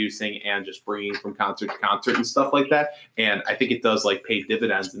up, producing, and just bringing from concert to concert and stuff like that. And I think it does like pay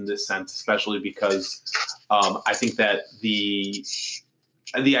dividends in this sense, especially because I think that the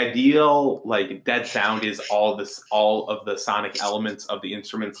ideal like Dead sound is all of the sonic elements of the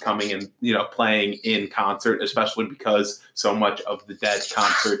instruments coming and playing in concert, especially because so much of the Dead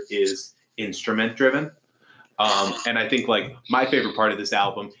concert is instrument driven. And I think like my favorite part of this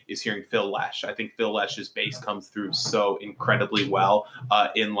album is hearing Phil Lesh. I think Phil Lesh's bass comes through so incredibly well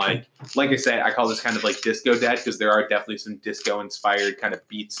in like I say, I call this kind of like disco Dead because there are definitely some disco inspired kind of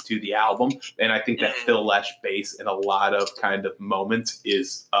beats to the album. And I think that Phil Lesh bass in a lot of kind of moments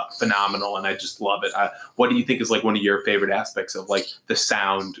is phenomenal. And I just love it. What do you think is like one of your favorite aspects of like the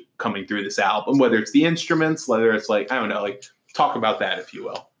sound coming through this album, whether it's the instruments, whether it's like, I don't know, like talk about that, if you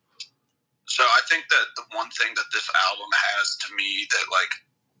will. So I think that the one thing that this album has to me that like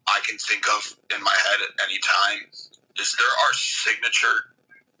I can think of in my head at any time is there are signature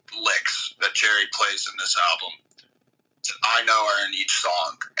licks that Jerry plays in this album that I know are in each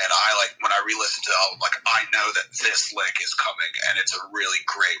song, and I like when I re-listen to the album, like I know that this lick is coming and it's a really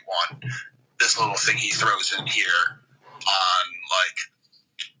great one. This little thing he throws in here on like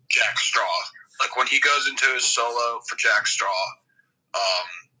Jack Straw, like when he goes into his solo for Jack Straw,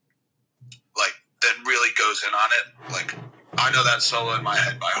 like that really goes in on it. Like I know that solo in my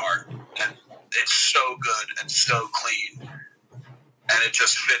head by heart, and it's so good and so clean, and it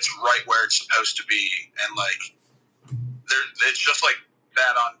just fits right where it's supposed to be. And like it's just like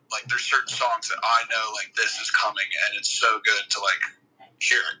that on like there's certain songs that I know like this is coming, and it's so good to like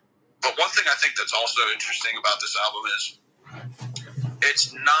hear it. But one thing I think that's also interesting about this album is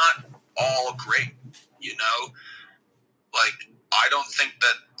it's not all great, like I don't think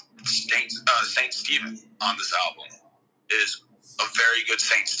that Saint Stephen on this album is a very good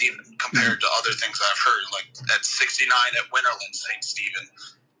Saint Stephen compared to other things I've heard, like at 69 at Winterland Saint Stephen,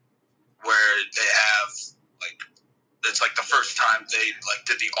 where they have like it's like the first time they like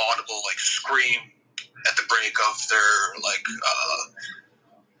did the audible like scream at the break of their like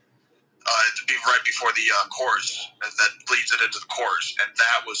right before the chorus that leads it into the chorus, and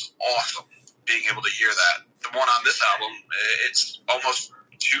that was awesome being able to hear that. The one on this album, it's almost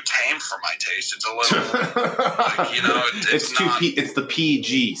too tame for my taste. It's a little, like, you know, it's not. It's the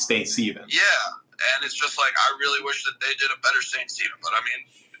PG Saint Stephen. Yeah, and it's just like I really wish that they did a better Saint Stephen, but I mean,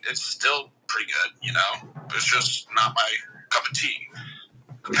 it's still pretty good. You know, it's just not my cup of tea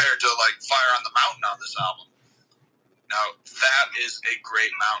compared to like Fire on the Mountain on this album. Now that is a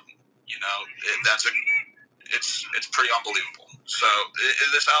great mountain. You know, it's pretty unbelievable. So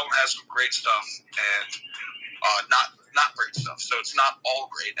this album has some great stuff and not great stuff. So it's not all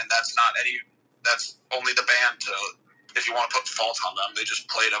great, and that's only the band to, if you want to put fault on them, they just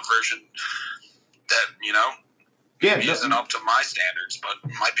played a version that, you know, maybe isn't up to my standards, but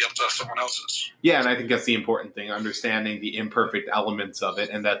might be up to someone else's. Yeah, and I think that's the important thing, understanding the imperfect elements of it,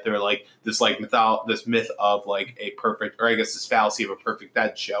 and that they're like this myth of like a perfect, or I guess this fallacy of a perfect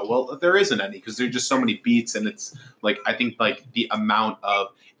Dead show. Well, there isn't any, because there's just so many beats, and it's like, I think like the amount of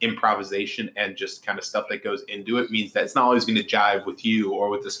improvisation and just kind of stuff that goes into it means that it's not always going to jive with you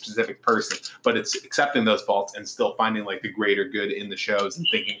or with a specific person, but it's accepting those faults and still finding like the greater good in the shows and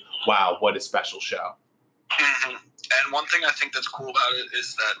thinking, wow, what a special show. Mm-hmm. And one thing I think that's cool about it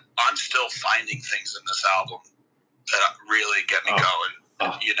is that I'm still finding things in this album that really get me going.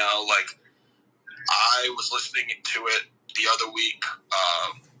 You know, like I was listening to it the other week,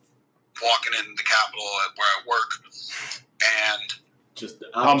 walking in the Capitol where I work, and just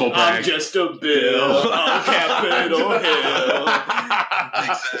humble brag. I'm just a bill on Capitol Hill.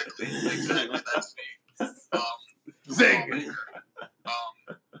 Exactly. That's me. Zing.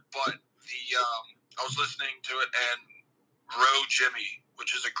 But I was listening to it, and Row Jimmy,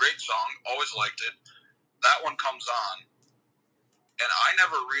 which is a great song, always liked it. That one comes on, and I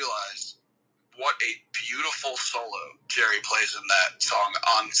never realized what a beautiful solo Jerry plays in that song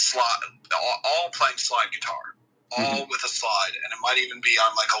on slide, all playing slide guitar, all with a slide, and it might even be on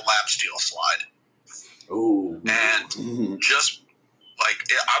like a lap steel slide. Ooh. And just like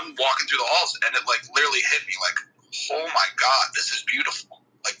I'm walking through the halls, and it like literally hit me like, oh my God, this is beautiful.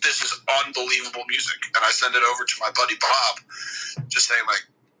 Like, this is unbelievable music. And I send it over to my buddy Bob, just saying, like,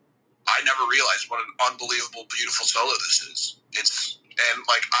 I never realized what an unbelievable, beautiful solo this is. And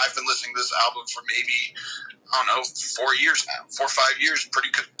like, I've been listening to this album for maybe, I don't know, 4 years now, 4 or 5 years, pretty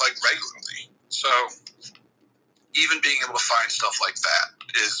good, like, regularly. So even being able to find stuff like that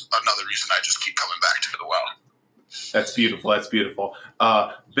is another reason I just keep coming back to the well. That's beautiful. That's beautiful.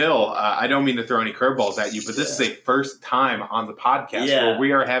 Bill, I don't mean to throw any curveballs at you, but this is a first time on the podcast where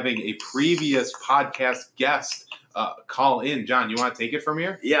we are having a previous podcast guest call in. John, you want to take it from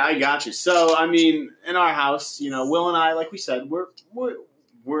here? Yeah, I got you. So, I mean, in our house, you know, Will and I, like we said, we're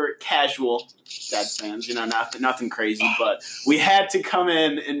casual Dead fans, you know, nothing crazy, but we had to come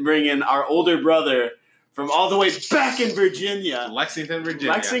in and bring in our older brother from all the way back in Virginia. Lexington,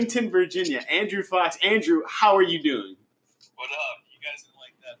 Virginia. Andrew Fox. Andrew, how are you doing? What up? You guys are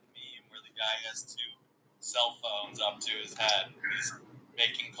like that meme where the guy has 2 cell phones up to his head and he's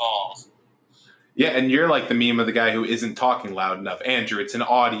making calls. Yeah, and you're like the meme of the guy who isn't talking loud enough. Andrew, it's an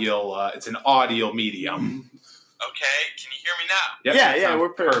audio medium. Okay, can you hear me now? Yep, yeah, we're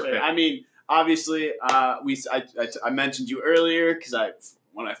perfect. I mean, obviously, I mentioned you earlier because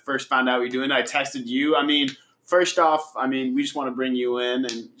when I first found out what you're doing, I texted you. I mean, first off, we just want to bring you in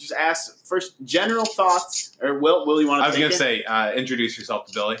and just ask first general thoughts. Or Will you want to? I was going to say, introduce yourself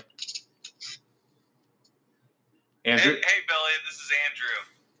to Billy. Andrew. Hey, Billy, this is Andrew.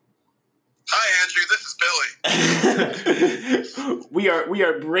 Hi, Andrew. This is Billy. we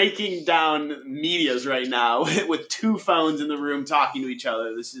are breaking down medias right now with 2 phones in the room talking to each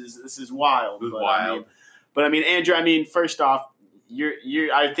other. This is wild. Wild. Andrew. First off.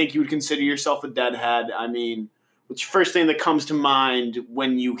 I think you would consider yourself a Deadhead. I mean, what's the first thing that comes to mind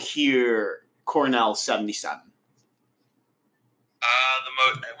when you hear Cornell 77?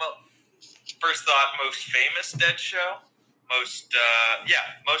 First thought, most famous Dead show, most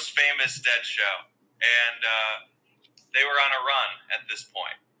famous Dead show, and they were on a run at this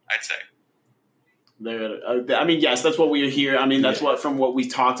point, I'd say. Yes, that's what we hear. That's what from what we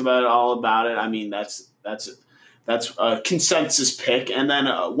talked about all about it. That's a consensus pick. And then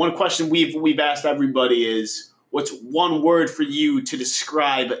one question we've asked everybody is, what's one word for you to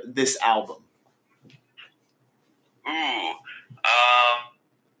describe this album? Ooh,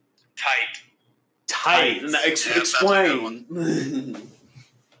 tight. Tight. Explain. They're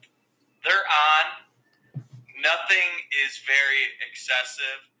on. Nothing is very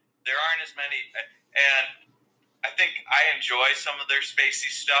excessive. There aren't as many, and I think I enjoy some of their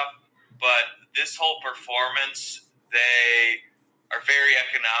spacey stuff. But this whole performance, they are very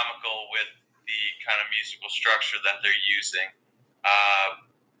economical with the kind of musical structure that they're using.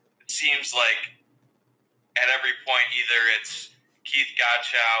 It seems like at every point, either it's Keith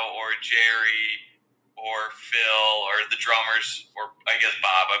Gottschall or Jerry or Phil or the drummers, or I guess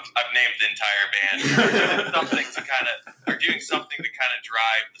Bob. I've named the entire band. Are doing something to kind of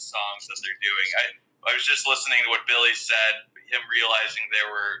drive the songs that they're doing. I was just listening to what Billy said. Him realizing there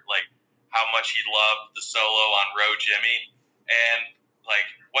were like how much he loved the solo on Row Jimmy, and like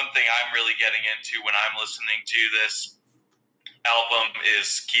one thing I'm really getting into when I'm listening to this album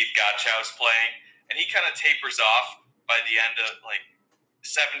is Keith Gottschall's playing, and he kind of tapers off by the end of like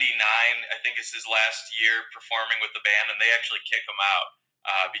 79, I think is his last year performing with the band, and they actually kick him out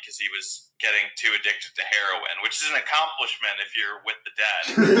because he was getting too addicted to heroin, which is an accomplishment if you're with the Dead.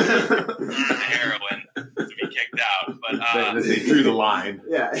 The heroin to be kicked out, but they drew the line.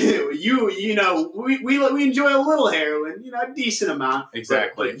 Yeah, you know, we enjoy a little heroin, you know, a decent amount.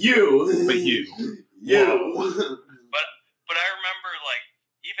 Exactly. But you. But I remember like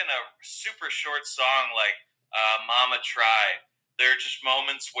even a super short song like "Mama Try." There are just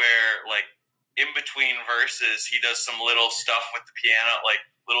moments where, like, in between verses, he does some little stuff with the piano, like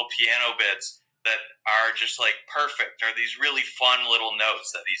little piano bits that are just like perfect. Are these really fun little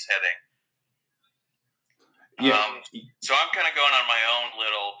notes that he's hitting? Yeah. So I'm kind of going on my own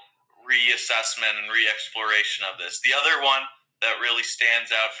little reassessment and re-exploration of this. The other one that really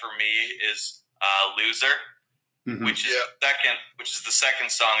stands out for me is "Loser," which is the second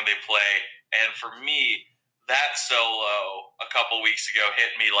song they play, and for me, that solo a couple weeks ago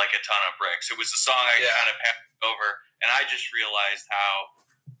hit me like a ton of bricks. It was a song I kind of passed over, and I just realized how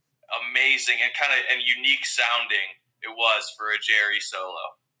amazing and kind of unique sounding it was for a Jerry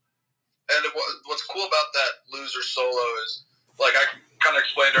solo. And what's cool about that Loser solo is, like I kind of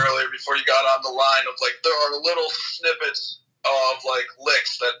explained earlier before you got on the line, of like there are little snippets of like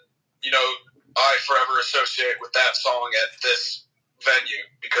licks that, you know, I forever associate with that song at this venue,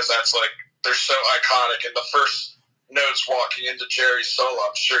 because that's like, they're so iconic, and the first notes walking into Jerry's solo,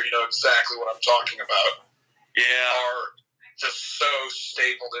 I'm sure you know exactly what I'm talking about, are just so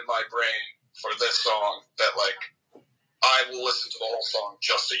stapled in my brain for this song that, like, I will listen to the whole song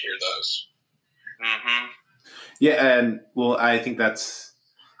just to hear those. Mm-hmm. Yeah, and, well, I think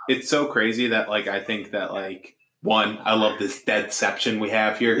it's so crazy that, like, I think that, like, one, I love this deadception we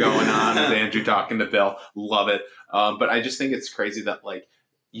have here going on with Andrew talking to Bill. Love it. But I just think it's crazy that, like,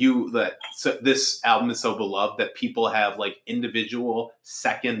 this album is so beloved that people have like individual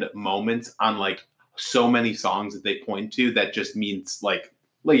second moments on like so many songs that they point to that just means like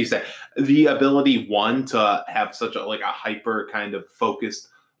you said, the ability, one, to have such a like a hyper kind of focused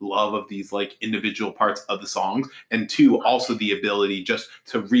love of these like individual parts of the songs, and two, also the ability just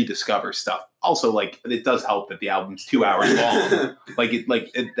to rediscover stuff. Also, like, it does help that the album's 2 hours long.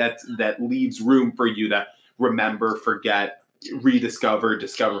 that leaves room for you to remember, forget, rediscover,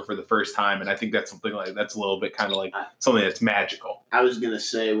 discover for the first time. And I think that's something like that's a little bit kind of like something that's magical. I was gonna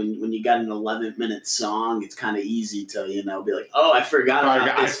say, when you got an 11-minute song, it's kind of easy to, you know, be like, oh, I forgot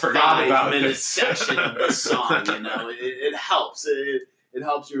about this 5-minute section of this song. You know, it helps. It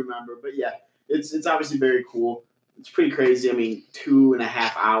helps you remember. But yeah, it's obviously very cool. It's pretty crazy. I mean,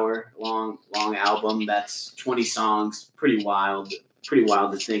 2.5 hour long album. That's 20 songs. Pretty wild. Pretty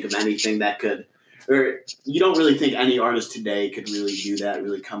wild to think of anything that could. Or you don't really think any artist today could really do that,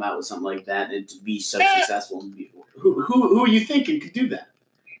 really come out with something like that, and to be so successful. Who are you thinking could do that?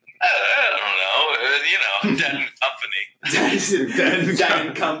 I don't know. You know, Dead and Company. Dead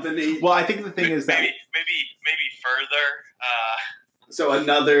and Company. Well, I think the thing is that maybe further. So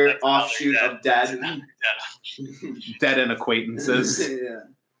another offshoot of Dead. Dead and Acquaintances. Yeah.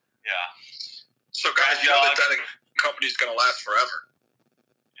 So guys, you know that Dead and Company's going to last forever.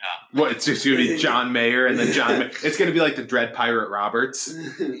 Well, it's just going to be John Mayer and then John Mayer. It's going to be like the Dread Pirate Roberts. No.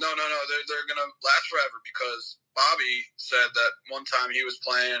 They're going to last forever, because Bobby said that one time he was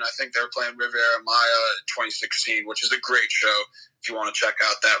playing, I think they were playing Riviera Maya in 2016, which is a great show if you want to check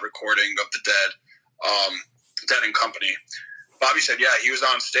out that recording of the Dead, Dead and Company. Bobby said, yeah, he was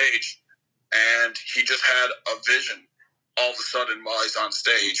on stage and he just had a vision all of a sudden while he's on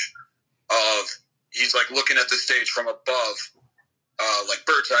stage of, he's like looking at the stage from above, like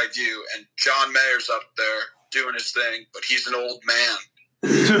bird's eye view, and John Mayer's up there doing his thing, but he's an old man.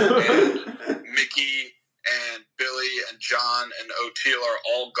 And Mickey and Billy and John and O'Teal are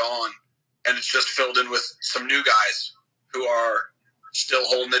all gone, and it's just filled in with some new guys who are still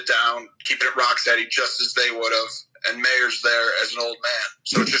holding it down, keeping it rock steady just as they would have, and Mayer's there as an old man.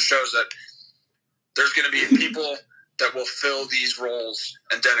 So it just shows that there's going to be people that will fill these roles,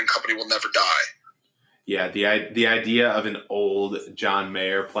 and Dead and Company will never die. Yeah, the idea of an old John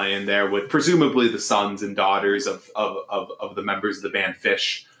Mayer playing there with presumably the sons and daughters of the members of the band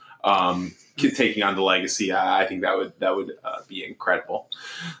Fish, taking on the legacy. I think that would be incredible.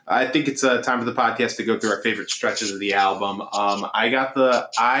 I think it's time for the podcast to go through our favorite stretches of the album. I got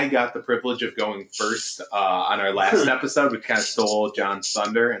the privilege of going first on our last episode, which kind of stole John's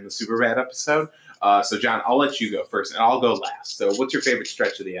thunder in the Superbad episode. So John, I'll let you go first, and I'll go last. So, what's your favorite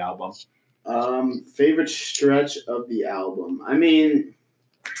stretch of the album? Favorite stretch of the album.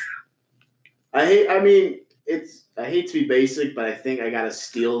 I hate to be basic, but I think I gotta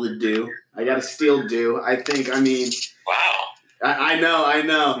steal Do. I think, Wow. I know.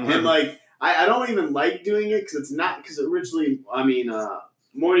 And I don't even like doing it because originally,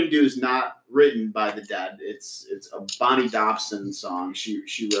 Morning Dew is not written by the Dead. It's a Bonnie Dobson song.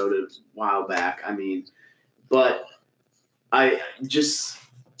 She wrote it a while back. But my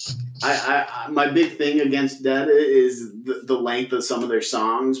big thing against Dead is the length of some of their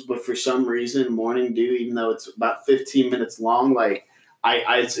songs. But for some reason, Morning Dew, even though it's about 15 minutes long,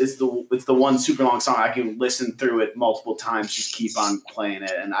 it's the one super long song I can listen through it multiple times, just keep on playing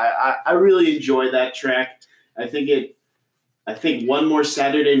it, and I really enjoy that track. I think One More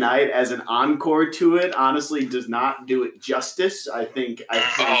Saturday Night as an encore to it honestly does not do it justice. I think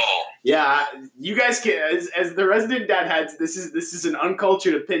yeah, you guys can, as the resident Deadheads, this is an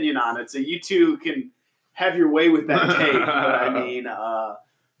uncultured opinion on it, so you two can have your way with that take.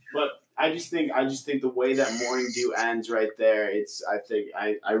 But I just think the way that Morning Dew ends right there,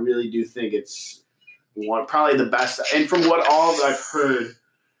 I really do think it's probably the best. And from what all that I've heard,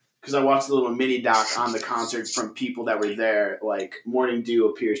 because I watched a little mini doc on the concert from people that were there, Morning Dew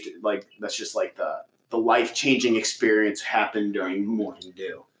appears to that's just the life-changing experience happened during Morning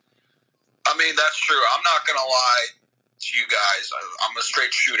Dew. That's true. I'm not gonna lie to you guys. I'm a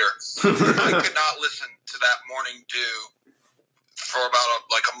straight shooter. I could not listen to that Morning Dew for about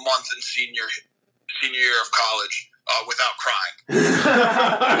a month in senior year of college without crying.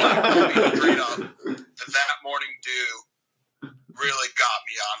 Straight up, that Morning Dew really got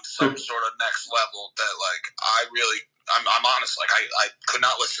me on some sort of next level that I'm honest, I could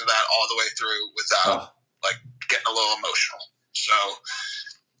not listen to that all the way through without getting a little emotional. So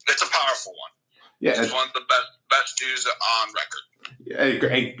it's a powerful one. Yeah, it's one of the best dudes on record.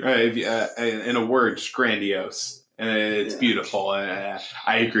 In a word, it's grandiose. And it's beautiful. I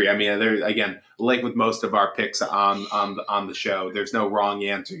agree. Again, like with most of our picks on the show, there's no wrong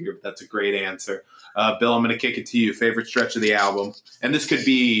answer here, but that's a great answer. Bill, I'm going to kick it to you. Favorite stretch of the album, and this could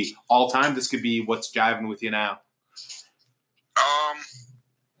be all time. This could be what's jiving with you now.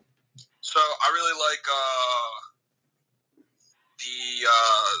 So I really like the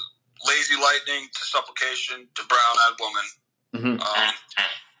Lazy Lightning to Supplication to Brown Eyed Woman.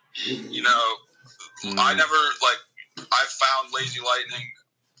 I found Lazy Lightning,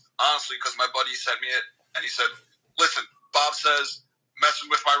 honestly, because my buddy sent me it, and he said, listen, Bob says, messing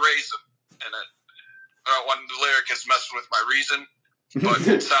with my raisin. And one of the lyric is messing with my reason, but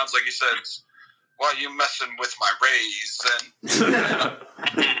it sounds like he says, well, you messing with my raisin.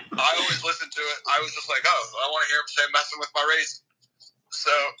 I always listen to it. I was just like, I want to hear him say messing with my raisin.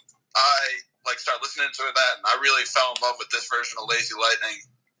 So I started listening to that, and I really fell in love with this version of Lazy Lightning.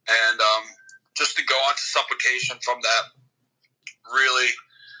 And just to go on to Supplication from that, really,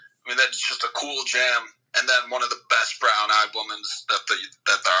 that's just a cool jam. And then one of the best Brown Eyed Womans that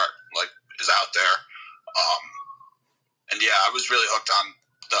is out there. And yeah, I was really hooked on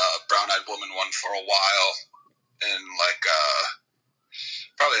the Brown Eyed Woman one for a while, and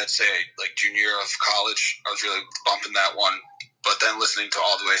probably I'd say junior year of college, I was really bumping that one. But then listening to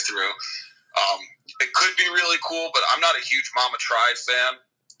all the way through, it could be really cool. But I'm not a huge Mama Tried fan.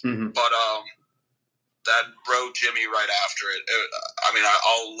 But that Road Jimmy right after it,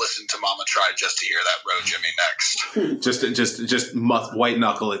 I'll listen to Mama Tried just to hear that Road Jimmy next. just white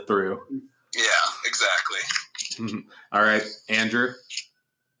knuckle it through. Yeah, exactly. All right, Andrew.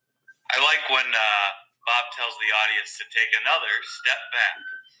 I like when Bob tells the audience to take another step back.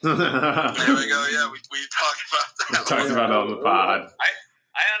 There we go. Yeah, we talked about that. We talked about it on the pod.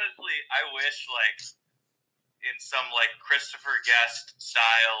 I honestly, I wish in some Christopher Guest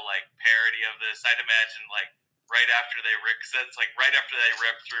style parody of this, I'd imagine right after they rip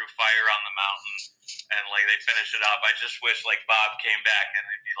through Fire on the Mountain and they finish it up. I just wish Bob came back and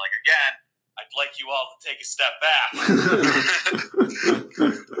they'd be again, I'd like you all to take a step back.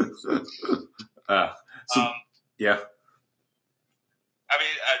 Yeah.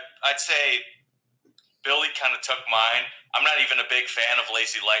 I'd say Billy kind of took mine. I'm not even a big fan of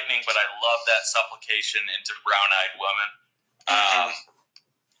Lazy Lightning, but I love that Supplication into Brown Eyed Woman.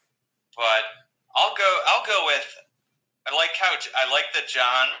 But I'll go with. I like that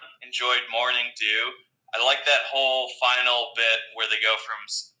John enjoyed Morning Dew. I like that whole final bit where they go from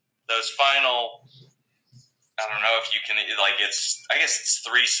those final, I don't know if you can, like, I guess it's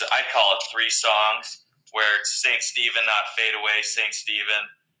three, I call it 3 songs, where it's St. Stephen, Not Fade Away, St. Stephen,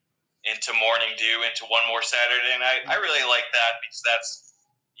 into Morning Dew, into One More Saturday Night. I really like that because that's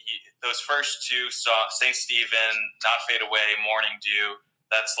those first 2 songs, St. Stephen, Not Fade Away, Morning Dew.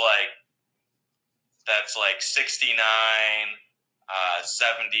 That's like 69,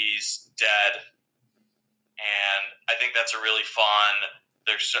 70s Dead, and I think that's a really fun.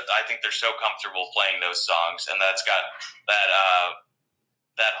 I think they're so comfortable playing those songs, and that's got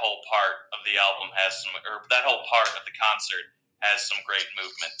that whole part of the album that whole part of the concert has some great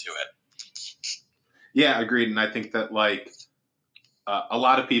movement to it. Yeah, agreed. And I think that like a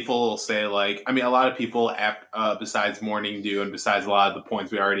lot of people will say like, I mean, a lot of people besides Morning Dew and besides a lot of the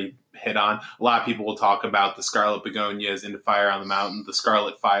points we already hit on, a lot of people will talk about the Scarlet Begonias, Into Fire on the Mountain, the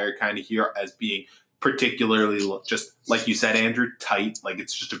Scarlet Fire kind of here as being particularly just like you said, Andrew, tight. Like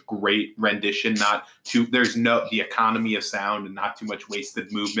it's just a great rendition. The economy of sound and not too much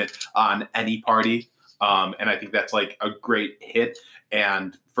wasted movement on any party. And I think that's like a great hit.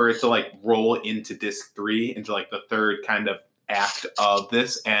 And for it to like roll into disc 3, into like the third kind of act of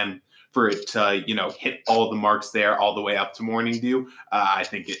this, and for it to, hit all the marks there all the way up to Morning Dew, I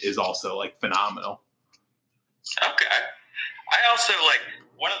think it is also like phenomenal. Okay. I also like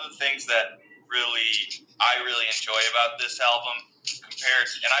one of the things that I really enjoy about this album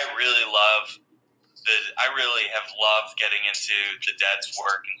and I really have loved getting into the Dead's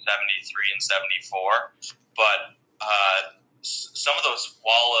work in 73 and 74, but some of those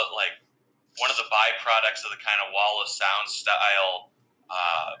Walla, like one of the byproducts of the kind of Walla sound style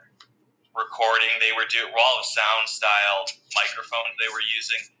recording they were doing, Walla sound style microphones they were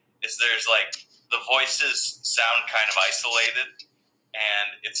using, is there's like the voices sound kind of isolated, and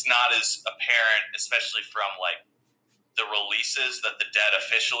it's not as apparent, especially from like the releases that the Dead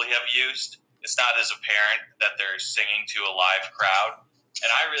officially have used. It's not as apparent that they're singing to a live crowd. And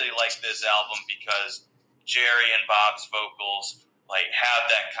I really like this album because Jerry and Bob's vocals like have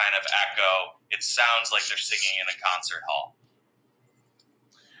that kind of echo. It sounds like they're singing in a concert hall.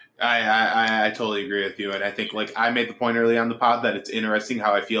 I totally agree with you. And I think like I made the point early on the pod that it's interesting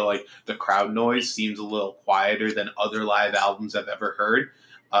how I feel like the crowd noise seems a little quieter than other live albums I've ever heard.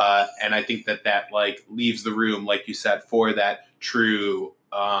 And I think that like leaves the room, like you said, for that true,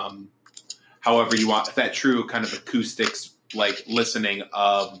 however you want, that true kind of acoustics, like listening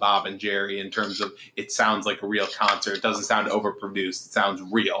of Bob and Jerry in terms of it sounds like a real concert. It doesn't sound overproduced. It sounds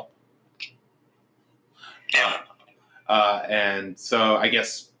real. Yeah. And so I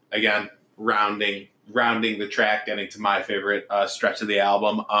guess, again, rounding the track, getting to my favorite stretch of the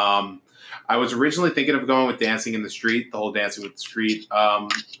album. I was originally thinking of going with Dancing in the Street, the whole Dancing with the Street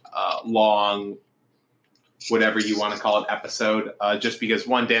long, whatever you want to call it, episode. Just because,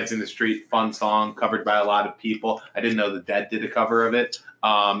 one, Dancing in the Street, fun song, covered by a lot of people. I didn't know the Dead did a cover of it.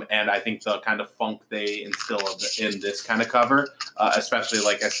 And I think the kind of funk they instill in this kind of cover, especially,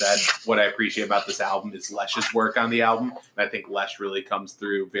 like I said, what I appreciate about this album is Lesh's work on the album. And I think Lesh really comes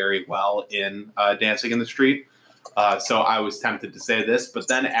through very well in Dancing in the Street. So I was tempted to say this, but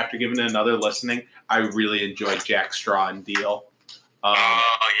then after giving it another listening, I really enjoyed Jack Straw and Deal.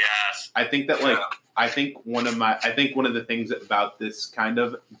 Oh, yes. I think that, like, I think one of the things about this kind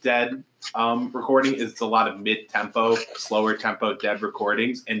of Dead recording is it's a lot of mid-tempo, slower tempo Dead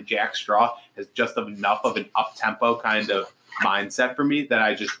recordings, and Jack Straw has just enough of an up-tempo kind of mindset for me that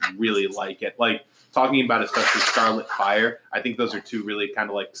I just really like it. Like, talking about especially Scarlet Fire, I think those are two really kind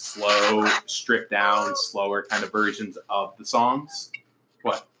of like slow, stripped down, slower kind of versions of the songs.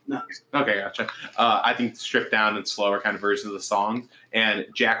 What? No. Okay, gotcha. I think stripped down and slower kind of versions of the songs. And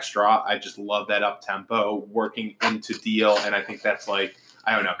Jack Straw, I just love that up tempo working into Deal, and I think that's like,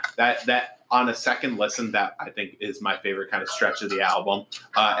 I don't know, that on a second listen, that I think is my favorite kind of stretch of the album.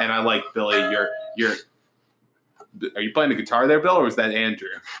 And I like, Billy, are you playing the guitar there, Bill, or was that Andrew?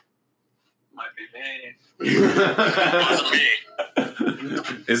 Might be me. It wasn't me.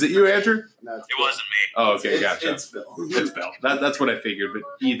 Is it you, Andrew? No, It wasn't me. Oh, okay, gotcha. It's Bill. It's Bill. That's what I figured, but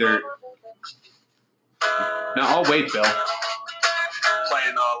either... No, I'll wait, Bill.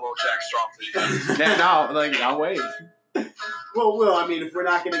 Playing little Jack Straw for you guys. Yeah, no, like, I'll wait. Well, Will, I mean, if we're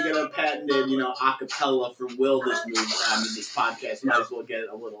not going to get a patented, acapella for Will in this podcast, we might as well get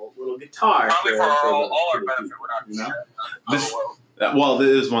a little guitar. Probably for all our the benefit, people, we're not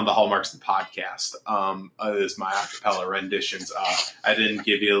This is one of the hallmarks of the podcast. Is my acapella renditions. I didn't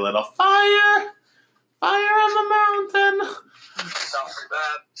give you a little fire on the mountain. Sounds like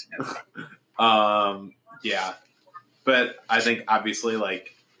that. Yeah, but I think obviously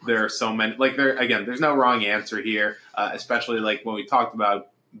like there are so many, like there's no wrong answer here, especially like when we talked about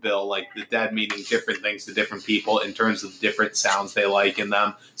Bill, like the Dead meaning different things to different people in terms of different sounds they like in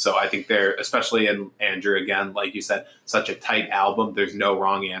them. So I think they're, especially in Andrew, again, like you said, such a tight album. There's no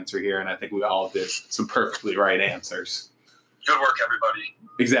wrong answer here, and I think we all did some perfectly right answers. Good work, everybody.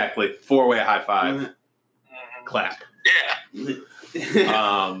 Exactly. 4-way high five. Mm-hmm. Clap.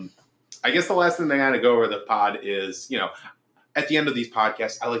 Yeah. I guess the last thing I gotta go over the pod is, at the end of these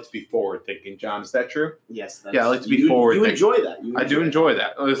podcasts, I like to be forward thinking. John, is that true? Yes. Yeah, I like to be forward You thinking. enjoy that. I do enjoy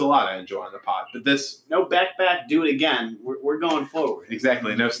that. There's a lot I enjoy on the pod, but this No back, do it again. We're going forward.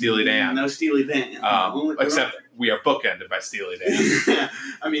 exactly no Steely Dan. No Steely Dan. Except we are bookended by Steely Dan.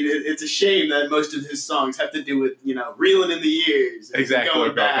 I mean, it's a shame that most of his songs have to do with reeling in the years. And Exactly,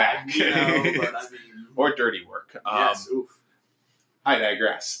 going go back. But I mean, Or dirty work. yes. Oof. I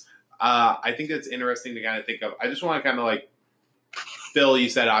digress. I think it's interesting to kind of think of. I just want to kind of like, Phil, you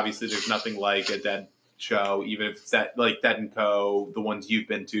said obviously there's nothing like a Dead show, even if it's that like Dead and Co, the ones you've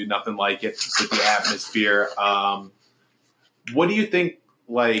been to, nothing like it with the atmosphere. What do you think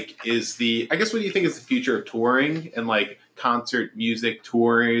what do you think is the future of touring and like concert music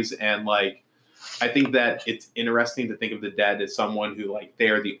tours? And like, I think that it's interesting to think of the Dead as someone who like they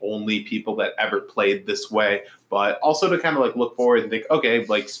are the only people that ever played this way, but also to kind of like look forward and think, okay,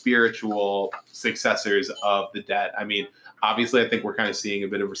 like spiritual successors of the Dead. I mean, obviously, I think we're kind of seeing a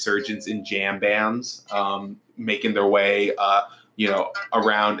bit of resurgence in jam bands making their way,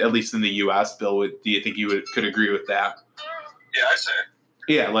 around, at least in the U.S. Bill, do you think you could agree with that? Yeah, I say.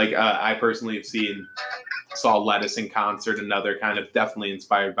 Yeah, like I personally have saw Lettuce in concert, another kind of definitely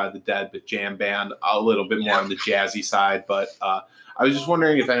inspired by the Dead, but jam band, a little bit more on the jazzy side. But I was just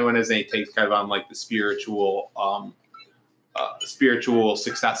wondering if anyone has any takes kind of on like the spiritual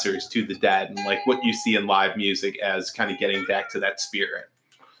successors to the Dead and like what you see in live music as kind of getting back to that spirit.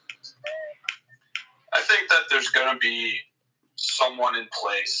 I think that there's going to be someone in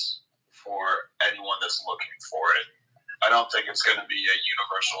place for anyone that's looking for it. I don't think it's going to be a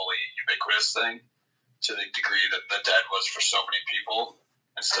universally ubiquitous thing to the degree that the Dead was for so many people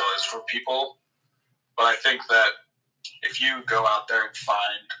and still is for people. But I think that if you go out there and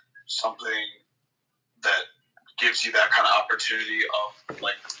find something that gives you that kind of opportunity of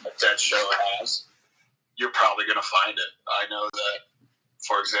like a Dead show has, you're probably going to find it. I know that,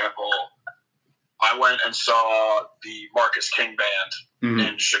 for example, I went and saw the Marcus King Band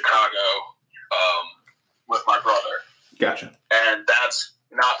in Chicago with my brother. Gotcha. And that's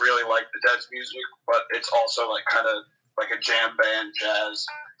not really like the Dead's music, but it's also like kind of like a jam band, jazz.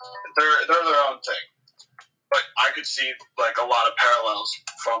 They're their own thing. But I could see like a lot of parallels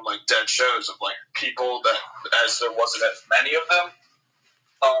from like Dead shows of like people that, as there wasn't as many of them,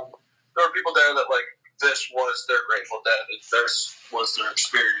 there were people there that like this was their Grateful Dead. This was their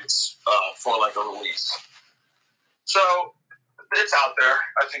experience for like a release. So it's out there.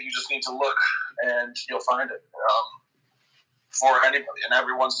 I think you just need to look and you'll find it for anybody, and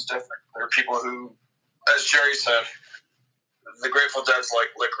everyone's is different. There are people who, as Jerry said, the Grateful Dead's like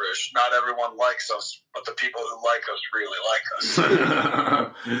licorice. Not everyone likes us, but the people who like us really like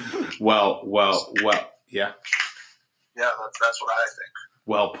us. Well, yeah. Yeah, that's what I think.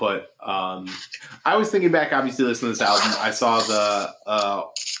 Well put. I was thinking back, obviously, listening to this album. I saw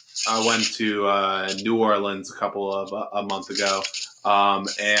I went to New Orleans a month ago,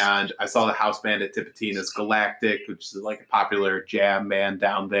 and I saw the house band at Tipitina's, Galactic, which is like a popular jam band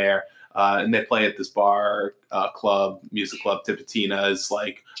down there. And they play at this bar, music club. Tipitina is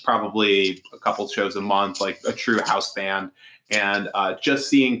like probably a couple shows a month, like a true house band. And just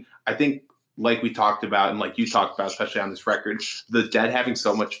seeing, I think, like we talked about and like you talked about, especially on this record, the Dead having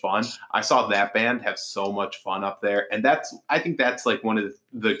so much fun. I saw that band have so much fun up there. And I think that's like one of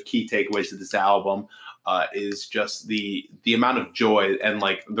the key takeaways of this album is just the amount of joy and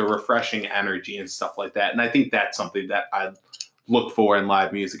like the refreshing energy and stuff like that. And I think that's something that I look for in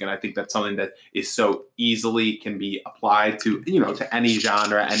live music. And I think that's something that is so easily can be applied to, to any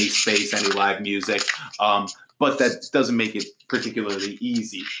genre, any space, any live music. But that doesn't make it particularly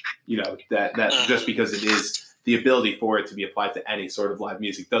easy, that just because it is the ability for it to be applied to any sort of live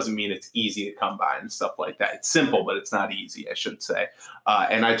music doesn't mean it's easy to come by and stuff like that. It's simple, but it's not easy, I should say.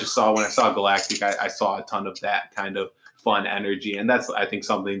 And I just saw, when I saw Galactic, I saw a ton of that kind of fun energy. And that's, I think,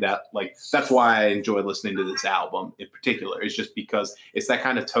 something that, like, that's why I enjoy listening to this album in particular, is just because it's that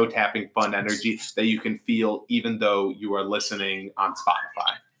kind of toe-tapping fun energy that you can feel even though you are listening on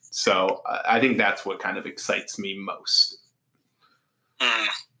Spotify. So I think that's what kind of excites me most. Yeah,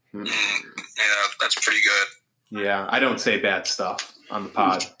 that's pretty good. Yeah, I don't say bad stuff on the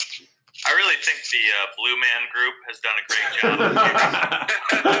pod. I really think the Blue Man Group has done a great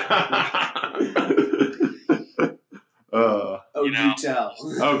job. Oh, you know, do tell.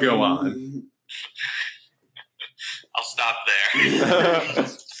 Oh, go on. I'll stop there.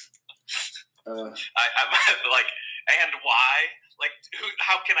 I'm like, and why? Like,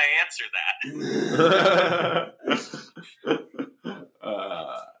 how can I answer that?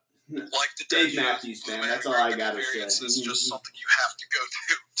 Like the Dave Dead Matthews, Blue man. Man That's all I Group gotta experience say. is just something you have to go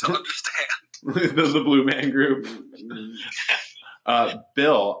through to understand. The Blue Man Group.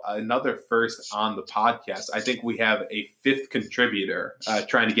 Bill, another first on the podcast. I think we have a fifth contributor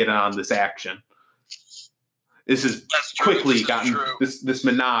trying to get on this action. This has That's true. quickly This is gotten true. this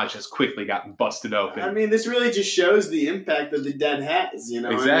menage has quickly gotten busted open. I mean, this really just shows the impact that the Dead has. You know,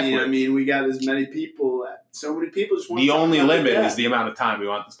 Exactly. I mean, we got as many people. So many people just want. The to talk only about limit Dead. is the amount of time we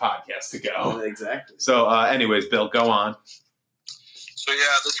want this podcast to go. Exactly. So, anyways, Bill, go on. So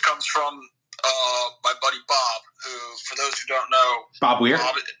yeah, this comes from my buddy Bob, who, for those who don't know, Bob Weir.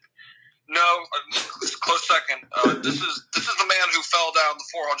 Close second. This is the man who fell down the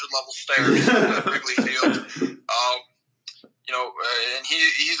 400 level stairs at Wrigley Field. And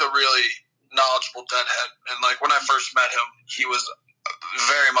he's a really knowledgeable Deadhead. And like when I first met him, he was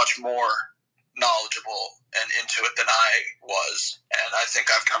very much more knowledgeable and into it than I was. And I think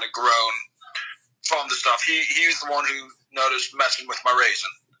I've kind of grown from the stuff. He was the one who noticed messing with my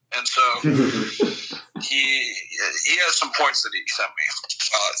raisin. And so he has some points that he sent me.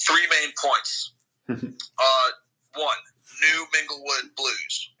 3 main points. One, New Minglewood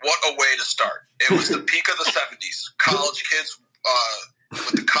Blues. What a way to start. It was the peak of the 70s. College kids,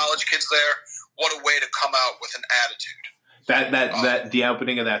 with the college kids there, what a way to come out with an attitude. That the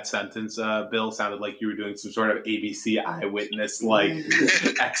opening of that sentence, Bill, sounded like you were doing some sort of ABC eyewitness like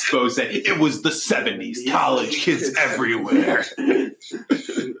expose. It was the 70s, college kids everywhere.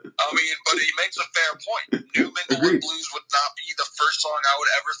 I mean, but he makes a fair point. New Minglewood Blues would not be the first song I would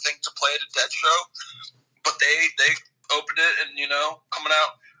ever think to play at a Dead show, but they opened it and coming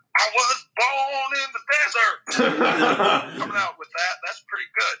out. I was born in the desert. Coming out with that's pretty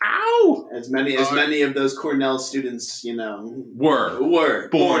good. Ow! As many of those Cornell students, were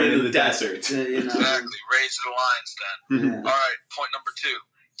born in the desert. Exactly, raised in the lion's den. Mm-hmm. All right, point number 2.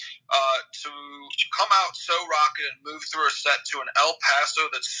 To come out so rockin' and move through a set to an El Paso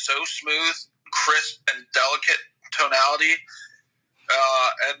that's so smooth, crisp, and delicate tonality.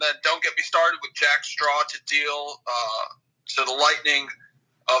 And then don't get me started with Jack Straw to deal to the lightning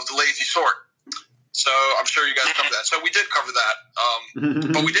of the Lazy Sort. So I'm sure you guys covered that. So we did cover that.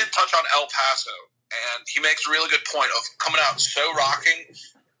 But we did touch on El Paso. And he makes a really good point of coming out so rocking.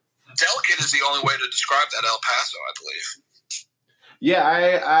 Delicate is the only way to describe that El Paso, I believe. Yeah,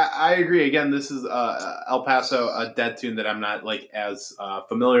 I agree. Again, this is El Paso, a Dead tune that I'm not like as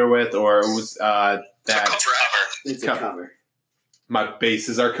familiar with, or it was that. It's a cover. My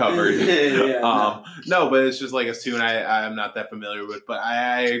bases are covered. Yeah, no, but it's just like a tune I'm not that familiar with. But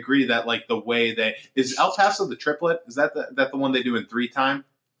I agree that like the way is El Paso the triplet? Is that the one they do in 3-time?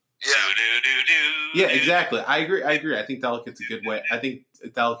 Yeah, exactly. I agree. I think Delicate's a good way. I think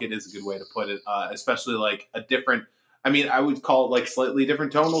Delicate is a good way to put it, especially like a different. I mean, I would call it like slightly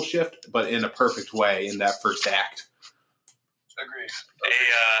different tonal shift, but in a perfect way in that first act. Agreed.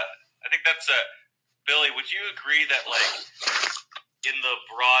 I think that's Billy, would you agree that like in the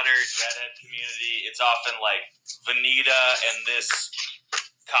broader Deadhead community, it's often like Veneta and this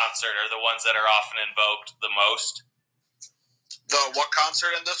concert are the ones that are often invoked the most? The what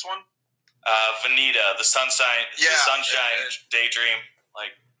concert in this one? Veneta, the Sunshine Daydream.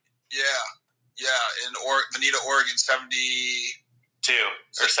 Like, yeah, in Veneta, Oregon, 72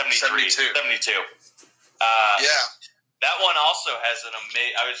 or 73. 72. Yeah. That one also has an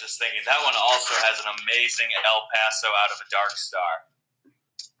amazing. I was just thinking that one also has an amazing El Paso Out of a Dark Star.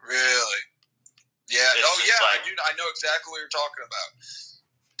 Really? Yeah. I know exactly what you're talking about.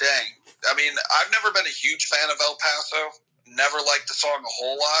 Dang. I mean, I've never been a huge fan of El Paso. Never liked the song a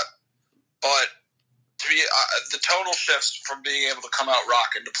whole lot, but to be the tonal shifts from being able to come out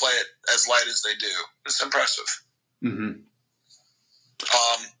rocking to play it as light as they do is impressive. Mm-hmm.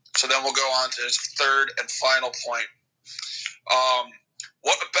 So then we'll go on to his third and final point.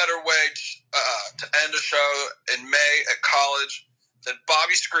 What a better way to end a show in May at college than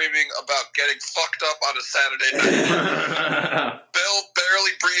Bobby screaming about getting fucked up on a Saturday night. Bill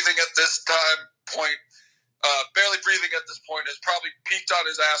barely breathing at this point has probably peaked on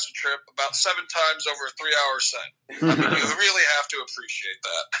his acid trip about 7 times over a 3-hour set. I mean, you really have to appreciate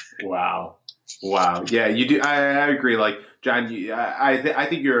that. Wow. Yeah, you do. I agree. Like John,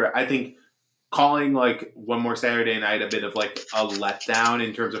 I think calling like One More Saturday Night a bit of like a letdown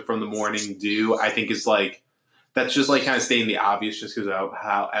in terms of From the Morning Dew, I think is like That's just like kind of stating the obvious just because of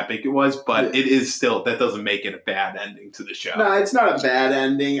how epic it was, but it is still, that doesn't make it a bad ending to the show. No, it's not a bad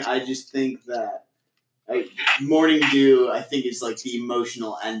ending. I just think that Morning Dew, I think, is like the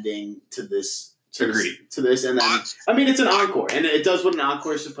emotional ending to this. Agreed. To this, and then I mean, it's an encore, and it does what an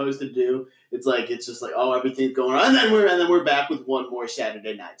encore is supposed to do. It's just like, oh, everything's going on, and then we're back with one more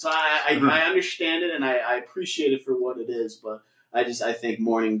Saturday night. So I understand it, and I appreciate it for what it is, but I think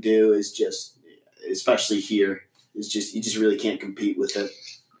Morning Dew is just, especially here, is just, you just really can't compete with it.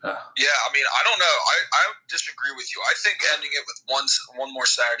 Yeah, I mean, I don't know. I disagree with you. I think ending it with one more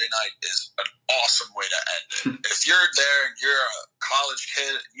Saturday night is an awesome way to end it. If you're there and you're a college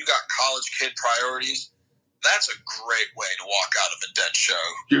kid, you got college kid priorities, that's a great way to walk out of a dead show.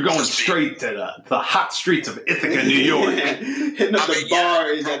 You're going straight to the hot streets of Ithaca, New York. Hitting up the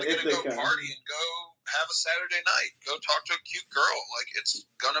bars at Ithaca. Go party and go have a Saturday night. Go talk to a cute girl. Like, it's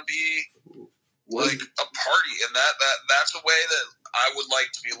gonna be like a party, and that's a way that I would like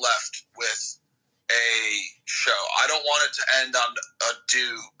to be left with a show. I don't want it to end on a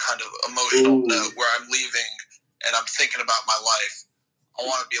kind of emotional note where I'm leaving and I'm thinking about my life. I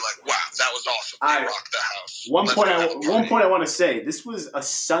want to be like, wow, that was awesome. They rocked the house. One point I want to say, this was a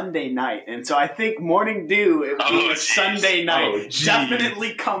Sunday night, and so I think Morning Dew being a Sunday night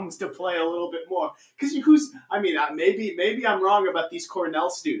definitely comes to play a little bit more. Because maybe I'm wrong about these Cornell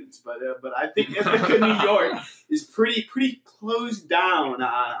students, but I think Ithaca, New York is pretty closed down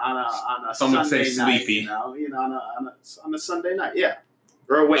on a Some would Sunday say night. sleepy. On a Sunday night, yeah.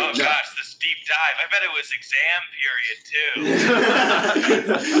 Or wait, oh gosh, this deep dive. I bet it was exam period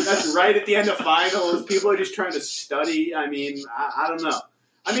too. That's right at the end of finals. People are just trying to study. I mean, I don't know.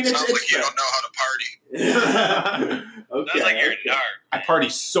 I mean, Sounds like you don't know how to party. Okay. Sounds like you're dark. I party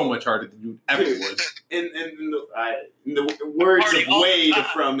so much harder than you ever would. In the words of Wade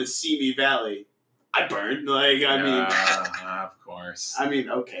from Simi Valley, I burned. Of course. I mean,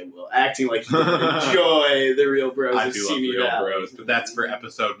 okay, well, acting like you enjoy the Real Bros I of do love Simi Real Valley. Bros, but that's for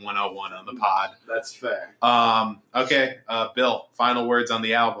episode 101 on the pod. That's fair. Okay, Bill, final words on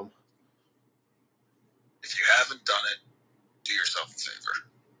the album. If you haven't done it, do yourself a favor.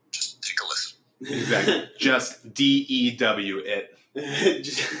 Just take a listen. Exactly. Just DEW it.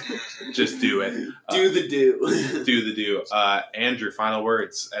 Just do it. Do the do. Do the do. Andrew, final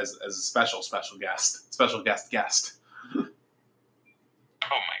words as a special guest. Special guest.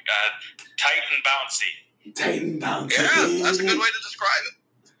 Oh my god. Tight and bouncy. Titan bouncy. Yeah, that's a good way to describe it.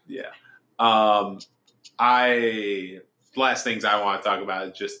 Yeah. Last things I want to talk about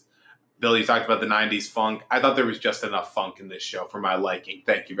is just, Bill, you talked about the 90s funk. I thought there was just enough funk in this show for my liking.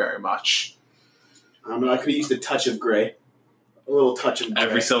 Thank you very much. I could have used a touch of gray. A little touch of gray.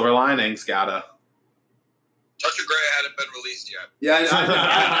 Every silver lining's gotta. Touch of Grey hadn't been released yet. Yeah,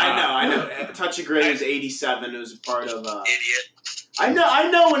 I know. Touch of Grey was 87. It was a part of... Idiot. I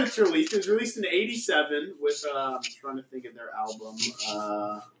know when it's released. It was released in 87 with... I'm trying to think of their album.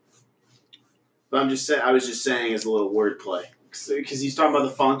 But I was just saying as a little wordplay. Because he's talking about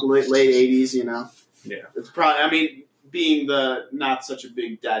the funk, late 80s, you know? Yeah. It's probably... being the not such a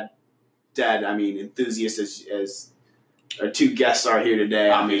big dead enthusiast as our two guests are here today.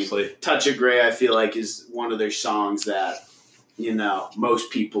 Obviously. Touch of Grey, I feel like, is one of their songs that,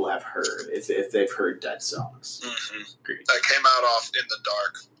 most people have heard, if they've heard Dead songs. Mm-hmm. That came out off In the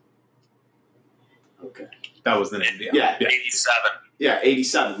Dark. Okay. That was the name. Yeah. 87. Yeah,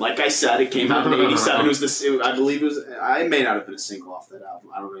 87. Like I said, it came out in 87. It was I believe it was, I may not have been a single off that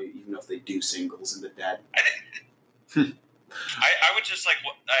album. I don't even know if they do singles in the Dead. I would just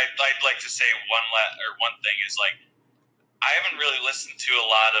I'd like to say one thing is I haven't really listened to a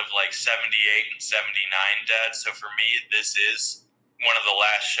lot of 78 and 79 Dead, so for me this is one of the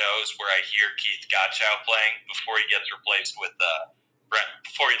last shows where I hear Keith Gottschalk playing before he gets replaced with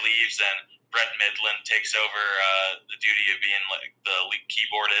before he leaves and Brent Midland takes over the duty of being the lead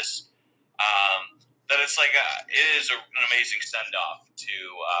keyboardist. That it's it is an amazing send off to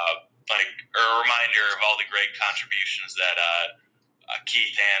a reminder of all the great contributions that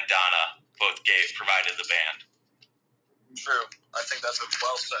Keith and Donna both provided the band. True. I think that's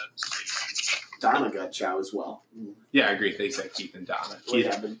well said. Donna got Chow as well. Yeah, I agree. They said Keith and Donna.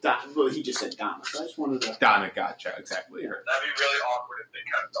 Well, he just said Donna, so I just wanted to... Donna got Chow, exactly. That'd be really awkward if they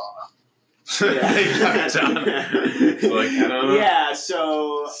kept Donna. Yeah. They kept Donna. I don't know. Yeah,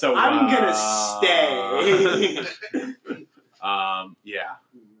 so I'm going to stay. Yeah.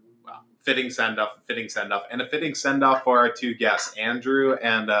 Well, fitting send-off, and a fitting send-off for our two guests, Andrew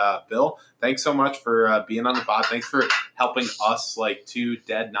and Bill. Thanks so much for being on the pod. Thanks for helping us, two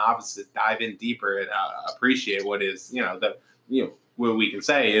dead novices, dive in deeper and appreciate what is, what we can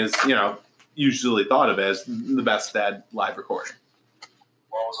say is, usually thought of as the best Dead live recording.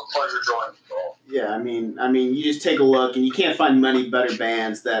 Well, it was a pleasure joining you all. Yeah, I mean, you just take a look, and you can't find many better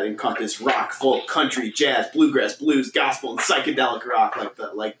bands that encompass rock, folk, country, jazz, bluegrass, blues, gospel, and psychedelic rock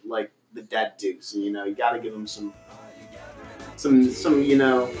like the Dead do. So you got to give them some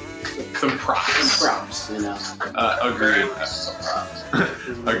props. Agreed.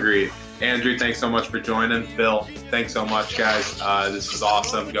 Agreed. Andrew, thanks so much for joining. Phil, thanks so much, guys. This is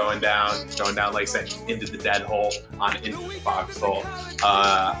awesome. Going down, like I said, into the dead hole on Into the Foxhole.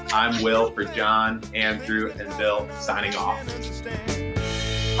 I'm Will for John, Andrew, and Bill, signing off.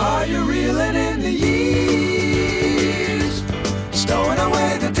 Are you reeling in the years, stowing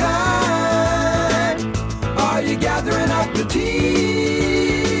away the time? Are you gathering up the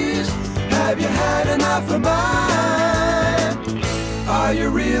tears? Have you had enough of mine? Are you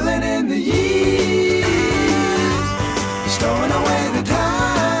reeling in the years, stowing away the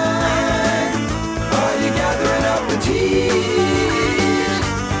time? Are you gathering up the tears?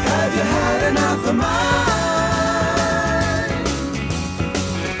 Have you had enough of mine?